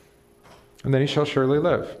 And then he shall surely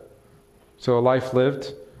live. So a life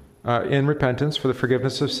lived in repentance for the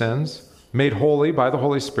forgiveness of sins, made holy by the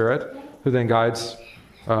Holy Spirit, who then guides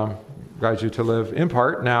you to live in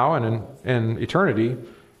part now and in eternity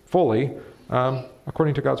fully,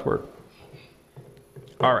 according to God's word.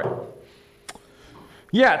 All right.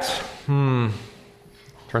 Yet, turn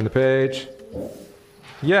the page.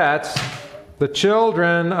 Yet, the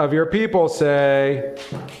children of your people say,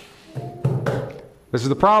 this is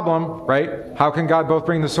the problem, right? How can God both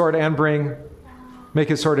bring the sword and make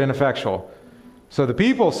his sword ineffectual? So the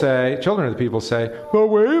people say, children of the people say, the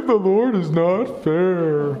way of the Lord is not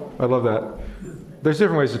fair. I love that. There's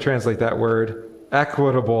different ways to translate that word.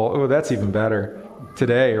 Equitable. Oh, that's even better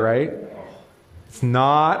today, right? It's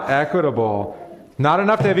not equitable. Not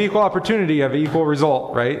enough to have equal opportunity, have equal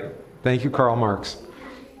result, right? Thank you, Karl Marx.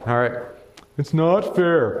 All right. It's not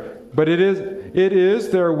fair. But it is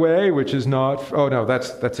their way which is not, oh no,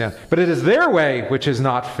 that's the end. But it is their way which is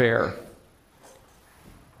not fair.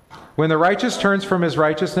 When the righteous turns from his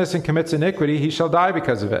righteousness and commits iniquity, he shall die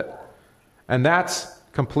because of it. And that's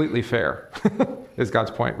completely fair, is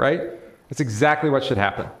God's point, right? That's exactly what should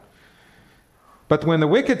happen. But when the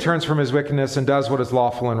wicked turns from his wickedness and does what is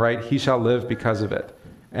lawful and right, he shall live because of it.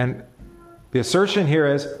 And the assertion here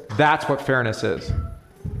is that's what fairness is.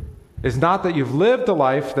 It's not that you've lived a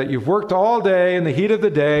life, that you've worked all day in the heat of the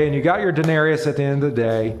day, and you got your denarius at the end of the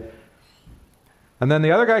day, and then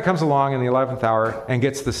the other guy comes along in the 11th hour and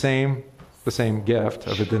gets the same gift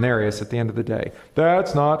of a denarius at the end of the day.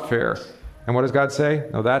 That's not fair. And what does God say?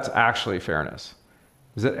 No, that's actually fairness.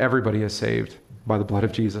 Is that everybody is saved by the blood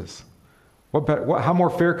of Jesus. How more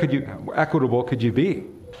fair equitable could you be?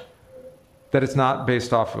 That it's not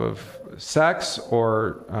based off of sex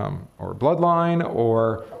or bloodline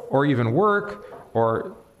or even work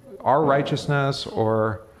or our righteousness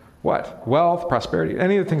or what? Wealth, prosperity,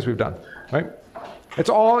 any of the things we've done, right? It's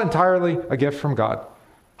all entirely a gift from God.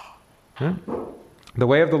 Yeah? The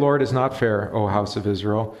way of the Lord is not fair, O house of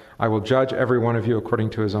Israel. I will judge every one of you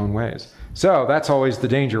according to his own ways. So that's always the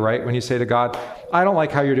danger, right? When you say to God, I don't like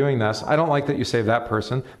how you're doing this. I don't like that you saved that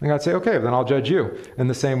person. And God say, okay, then I'll judge you in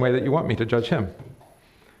the same way that you want me to judge him.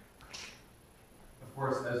 Of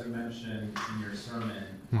course, as you mentioned in your sermon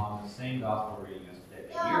on the same gospel reading as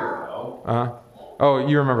a year ago. Oh,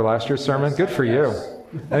 you remember last year's sermon? Good for you.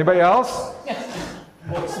 Anybody else?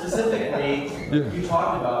 Well, specifically, you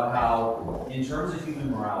talked about how, in terms of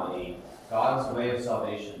human morality, God's way of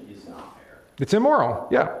salvation is not fair. It's immoral.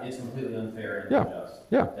 Yeah. It's completely unfair and Yeah. unjust.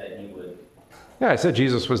 Yeah. That he would. Yeah, I said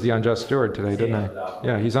Jesus was the unjust steward today, didn't I?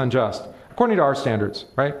 Yeah, he's unjust. According to our standards,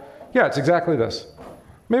 right? Yeah, it's exactly this.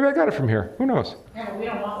 Maybe I got it from here. Who knows? Yeah, but we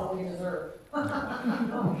don't want what we deserve.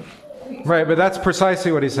 Right, but that's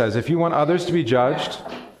precisely what he says. If you want others to be judged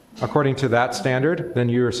according to that standard, then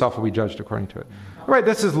you yourself will be judged according to it. Right,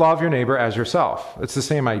 this is love your neighbor as yourself. It's the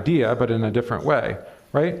same idea, but in a different way,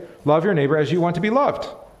 right? Love your neighbor as you want to be loved,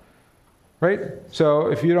 right?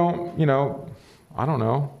 So if you don't, I don't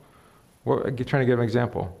know. I'm trying to give an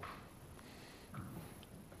example.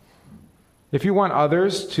 If you want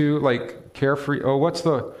others to care for you, it's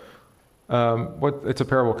a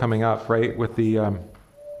parable coming up, right? With the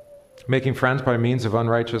making friends by means of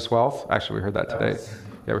unrighteous wealth. Actually, we heard that today.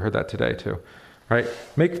 Yeah, we heard that today too, right?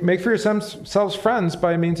 Make for yourselves friends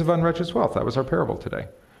by means of unrighteous wealth. That was our parable today,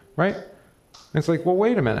 right? And it's like, well,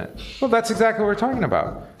 wait a minute. Well, that's exactly what we're talking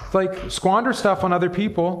about. It's like squander stuff on other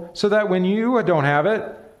people so that when you don't have it,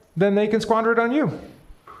 then they can squander it on you.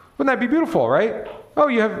 Wouldn't that be beautiful, right? Oh,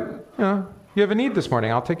 you have a need this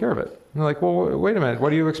morning. I'll take care of it. And they're like, well, wait a minute. What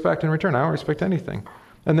do you expect in return? I don't expect anything.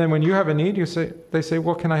 And then when you have a need, they say,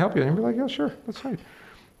 well, can I help you? And you're like, yeah, sure, that's right.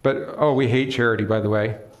 But, we hate charity, by the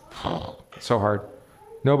way. It's so hard.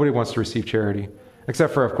 Nobody wants to receive charity,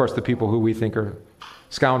 except for, of course, the people who we think are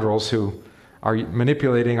scoundrels who are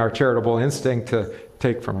manipulating our charitable instinct to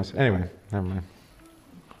take from us. Anyway, never mind.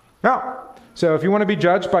 Now, so if you want to be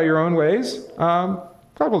judged by your own ways, God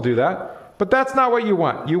will do that. But that's not what you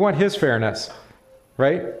want. You want his fairness,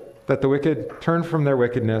 right? That the wicked turn from their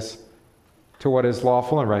wickedness to what is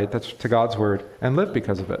lawful and right, that's to God's word, and live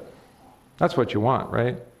because of it. That's what you want,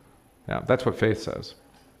 right? Yeah, that's what faith says.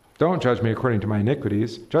 Don't judge me according to my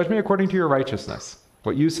iniquities. Judge me according to your righteousness.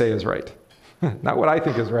 What you say is right. Not what I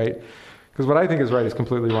think is right. Because what I think is right is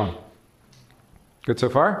completely wrong. Good so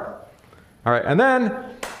far? All right, and then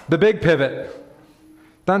the big pivot.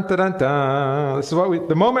 Dun, dun, dun, dun. This is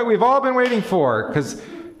the moment we've all been waiting for, because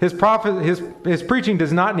his preaching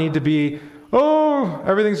does not need to be,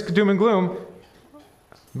 everything's doom and gloom,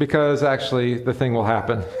 because actually the thing will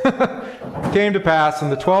happen. Came to pass in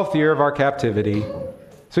the 12th year of our captivity.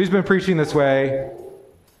 So he's been preaching this way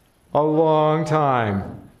a long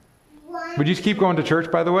time. Would you keep going to church,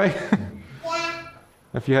 by the way?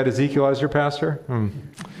 If you had Ezekiel as your pastor?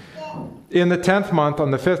 In the 10th month,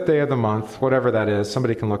 on the 5th day of the month, whatever that is,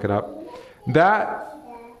 somebody can look it up, that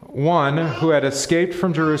one who had escaped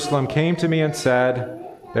from Jerusalem came to me and said,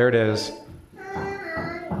 there it is,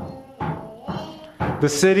 the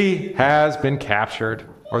city has been captured,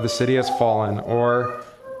 or the city has fallen, or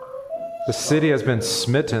the city has been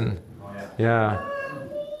smitten. Yeah.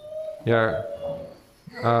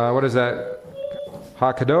 What is that?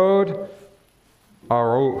 Hakadod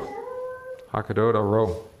Aro. Hakadod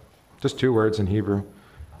Aro. Just 2 words in Hebrew.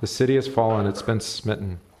 The city has fallen. It's been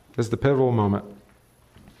smitten. This is the pivotal moment.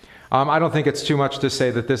 I don't think it's too much to say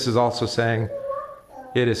that this is also saying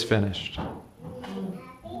it is finished.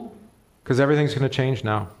 Because everything's going to change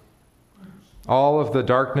now. All of the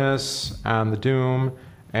darkness and the doom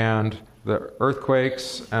and the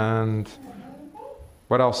earthquakes and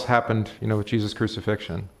what else happened, with Jesus'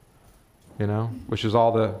 crucifixion, which has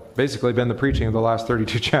basically been the preaching of the last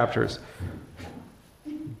 32 chapters.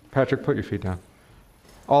 Patrick, put your feet down.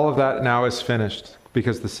 All of that now is finished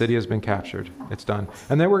because the city has been captured. It's done.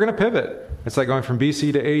 And then we're going to pivot. It's like going from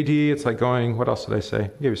BC to AD. It's like going, what else did I say?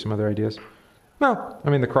 I gave you some other ideas. No,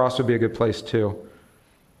 the cross would be a good place too.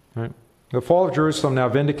 Right? The fall of Jerusalem now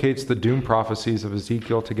vindicates the doom prophecies of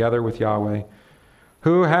Ezekiel together with Yahweh,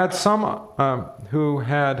 who had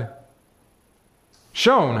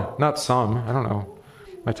shown, not some, I don't know,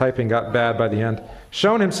 my typing got bad by the end,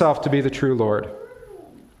 shown himself to be the true Lord.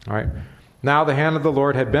 All right. Now the hand of the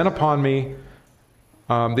Lord had been upon me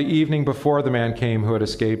the evening before the man came who had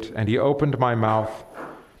escaped, and he opened my mouth.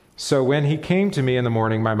 So when he came to me in the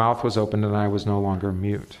morning, my mouth was opened and I was no longer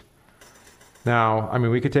mute. Now,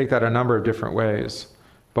 we could take that a number of different ways,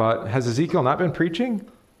 but has Ezekiel not been preaching?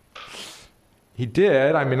 He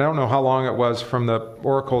did. I don't know how long it was from the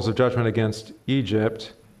oracles of judgment against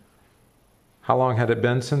Egypt. How long had it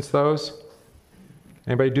been since those?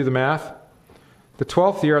 Anybody do the math? The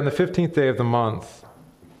 12th year on the 15th day of the month.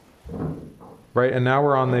 Right, and now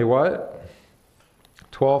we're on the what?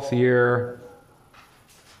 12th year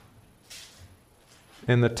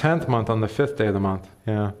in the 10th month on the 5th day of the month.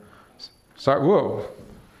 Yeah. Sorry, whoa.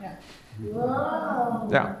 Yeah. Whoa.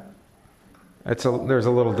 Yeah. There's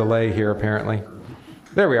a little delay here apparently.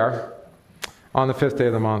 there we are, on the 5th day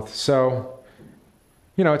of the month. So,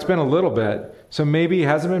 it's been a little bit. So maybe he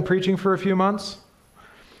hasn't been preaching for a few months?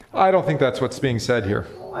 I don't think that's what's being said here.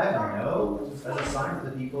 I have no, as a sign for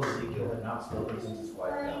the people, Ezekiel had not spoken since his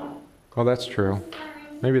wife died. Well, that's true.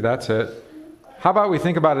 Maybe that's it. How about we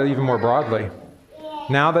think about it even more broadly?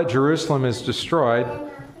 Now that Jerusalem is destroyed,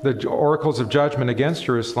 the oracles of judgment against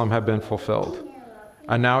Jerusalem have been fulfilled.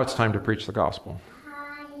 And now it's time to preach the gospel.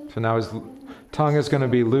 So now his tongue is going to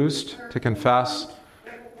be loosed to confess,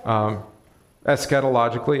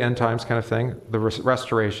 eschatologically, end times kind of thing, the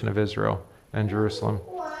restoration of Israel and Jerusalem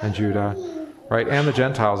and Judah, right? And the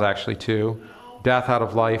Gentiles actually too. Death out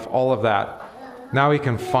of life, all of that. Now he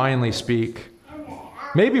can finally speak.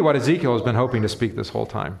 Maybe what Ezekiel has been hoping to speak this whole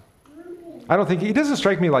time. I don't think, he doesn't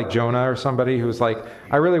strike me like Jonah or somebody who's like,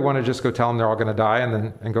 I really want to just go tell them they're all going to die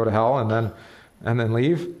and go to hell and then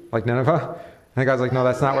leave, like Nineveh. And the guy's like, no,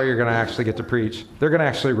 that's not what you're going to actually get to preach. They're going to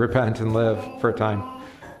actually repent and live for a time.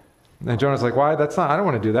 And Jonah's like, why? I don't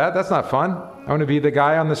want to do that. That's not fun. I want to be the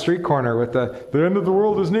guy on the street corner with the end of the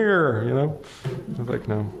world is near, I'm like,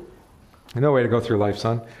 no way to go through life,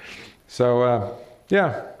 son. So,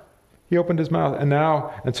 he opened his mouth.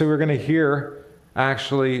 And so we're going to hear,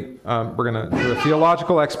 actually, we're going to do a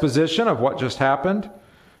theological exposition of what just happened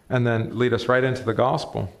and then lead us right into the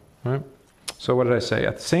gospel, right? So what did I say?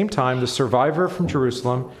 At the same time, the survivor from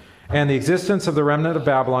Jerusalem and the existence of the remnant of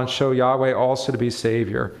Babylon show Yahweh also to be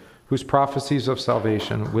Savior, whose prophecies of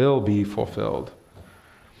salvation will be fulfilled.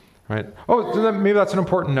 Right? Oh, maybe that's an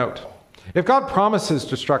important note. If God promises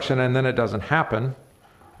destruction and then it doesn't happen,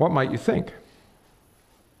 what might you think?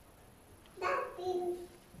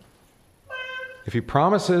 If he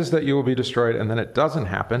promises that you will be destroyed and then it doesn't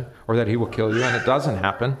happen, or that he will kill you and it doesn't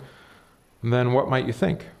happen, then what might you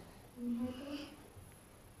think?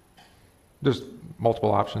 There's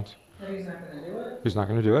multiple options. He's not going to do it. He's not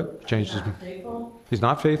going to do it. He's not faithful. He's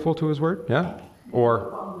not faithful to his word. Yeah.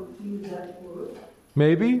 Or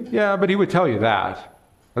maybe. Yeah, but he would tell you that.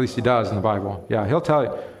 At least he does in the Bible. Yeah, he'll tell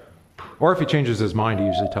you. Or if he changes his mind, he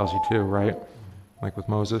usually tells you too, right? Like with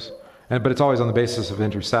Moses. But it's always on the basis of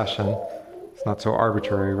intercession. It's not so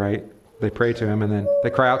arbitrary, right? They pray to him and then they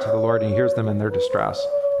cry out to the Lord and he hears them in their distress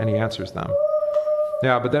and he answers them.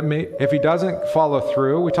 Yeah, but if he doesn't follow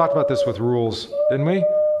through, we talked about this with rules, didn't we?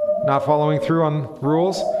 Not following through on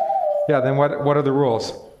rules? Yeah, then what are the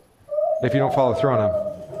rules? If you don't follow through on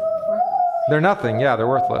them? They're nothing. Yeah, they're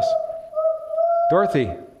worthless. Dorothy.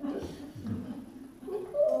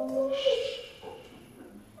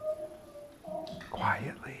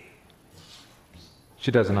 Quietly. She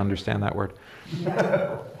doesn't understand that word.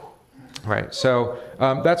 Right, so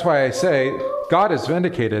that's why I say God is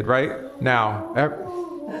vindicated right now.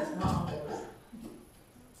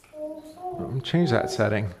 Change that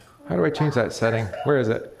setting. How do I change that setting? Where is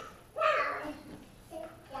it?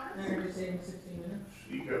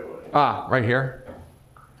 Ah, right here.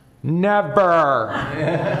 Never.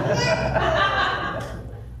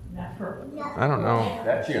 I don't know.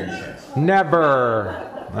 That's your sense.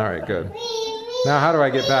 Never. All right, good. Now how do I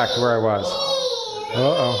get back to where I was?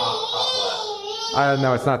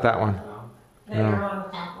 No, it's not that one. No.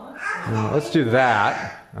 Let's do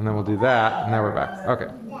that, and then we'll do that, and now we're back. Okay.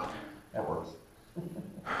 That works.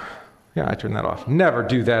 Yeah, I turned that off. Never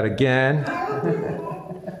do that again.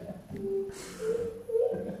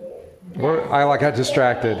 I got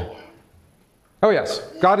distracted. Oh yes,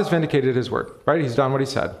 God has vindicated his word, right? He's done what he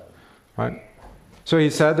said, right? So he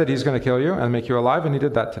said that he's going to kill you and make you alive, and he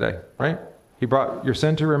did that today, right? He brought your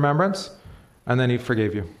sin to remembrance, and then he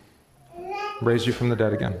forgave you. Raised you from the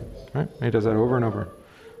dead again, right? And he does that over and over,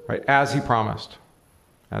 right? As he promised.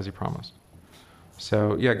 As he promised.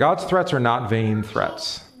 So, yeah, God's threats are not vain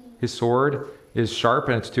threats. His sword is sharp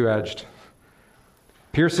and it's two-edged.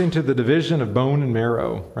 Piercing to the division of bone and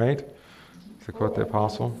marrow, right? To quote the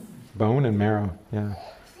apostle. Bone and marrow, yeah.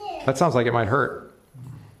 That sounds like it might hurt.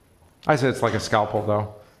 I say it's like a scalpel,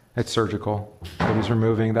 though. It's surgical. So he's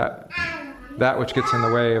removing that which gets in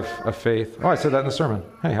the way of faith. Oh, I said that in the sermon.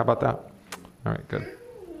 Hey, how about that? All right, good.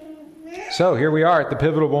 So here we are at the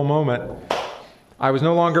pivotal moment. I was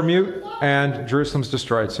no longer mute, and Jerusalem's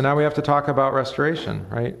destroyed. So now we have to talk about restoration,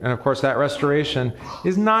 right? And of course, that restoration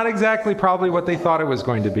is not exactly probably what they thought it was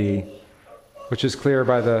going to be, which is clear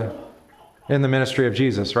in the ministry of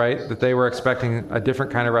Jesus, right? That they were expecting a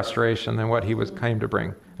different kind of restoration than what he came to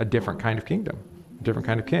bring. A different kind of kingdom, a different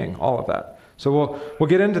kind of king, all of that. So we'll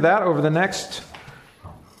get into that over the next,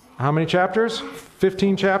 how many chapters?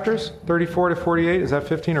 15 chapters? 34 to 48? Is that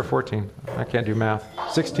 15 or 14? I can't do math.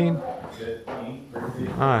 16?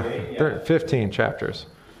 15 chapters.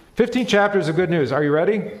 15 chapters of good news. Are you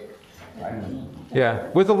ready? Yeah,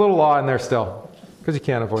 with a little law in there still, because you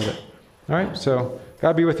can't avoid it. All right, so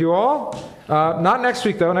God be with you all. Not next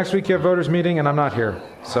week, though. Next week you have voters meeting, and I'm not here.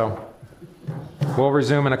 So we'll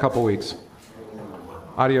resume in a couple weeks.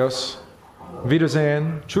 Adios.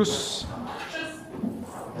 Wiedersehen. Tschüss.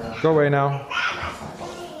 Go away now.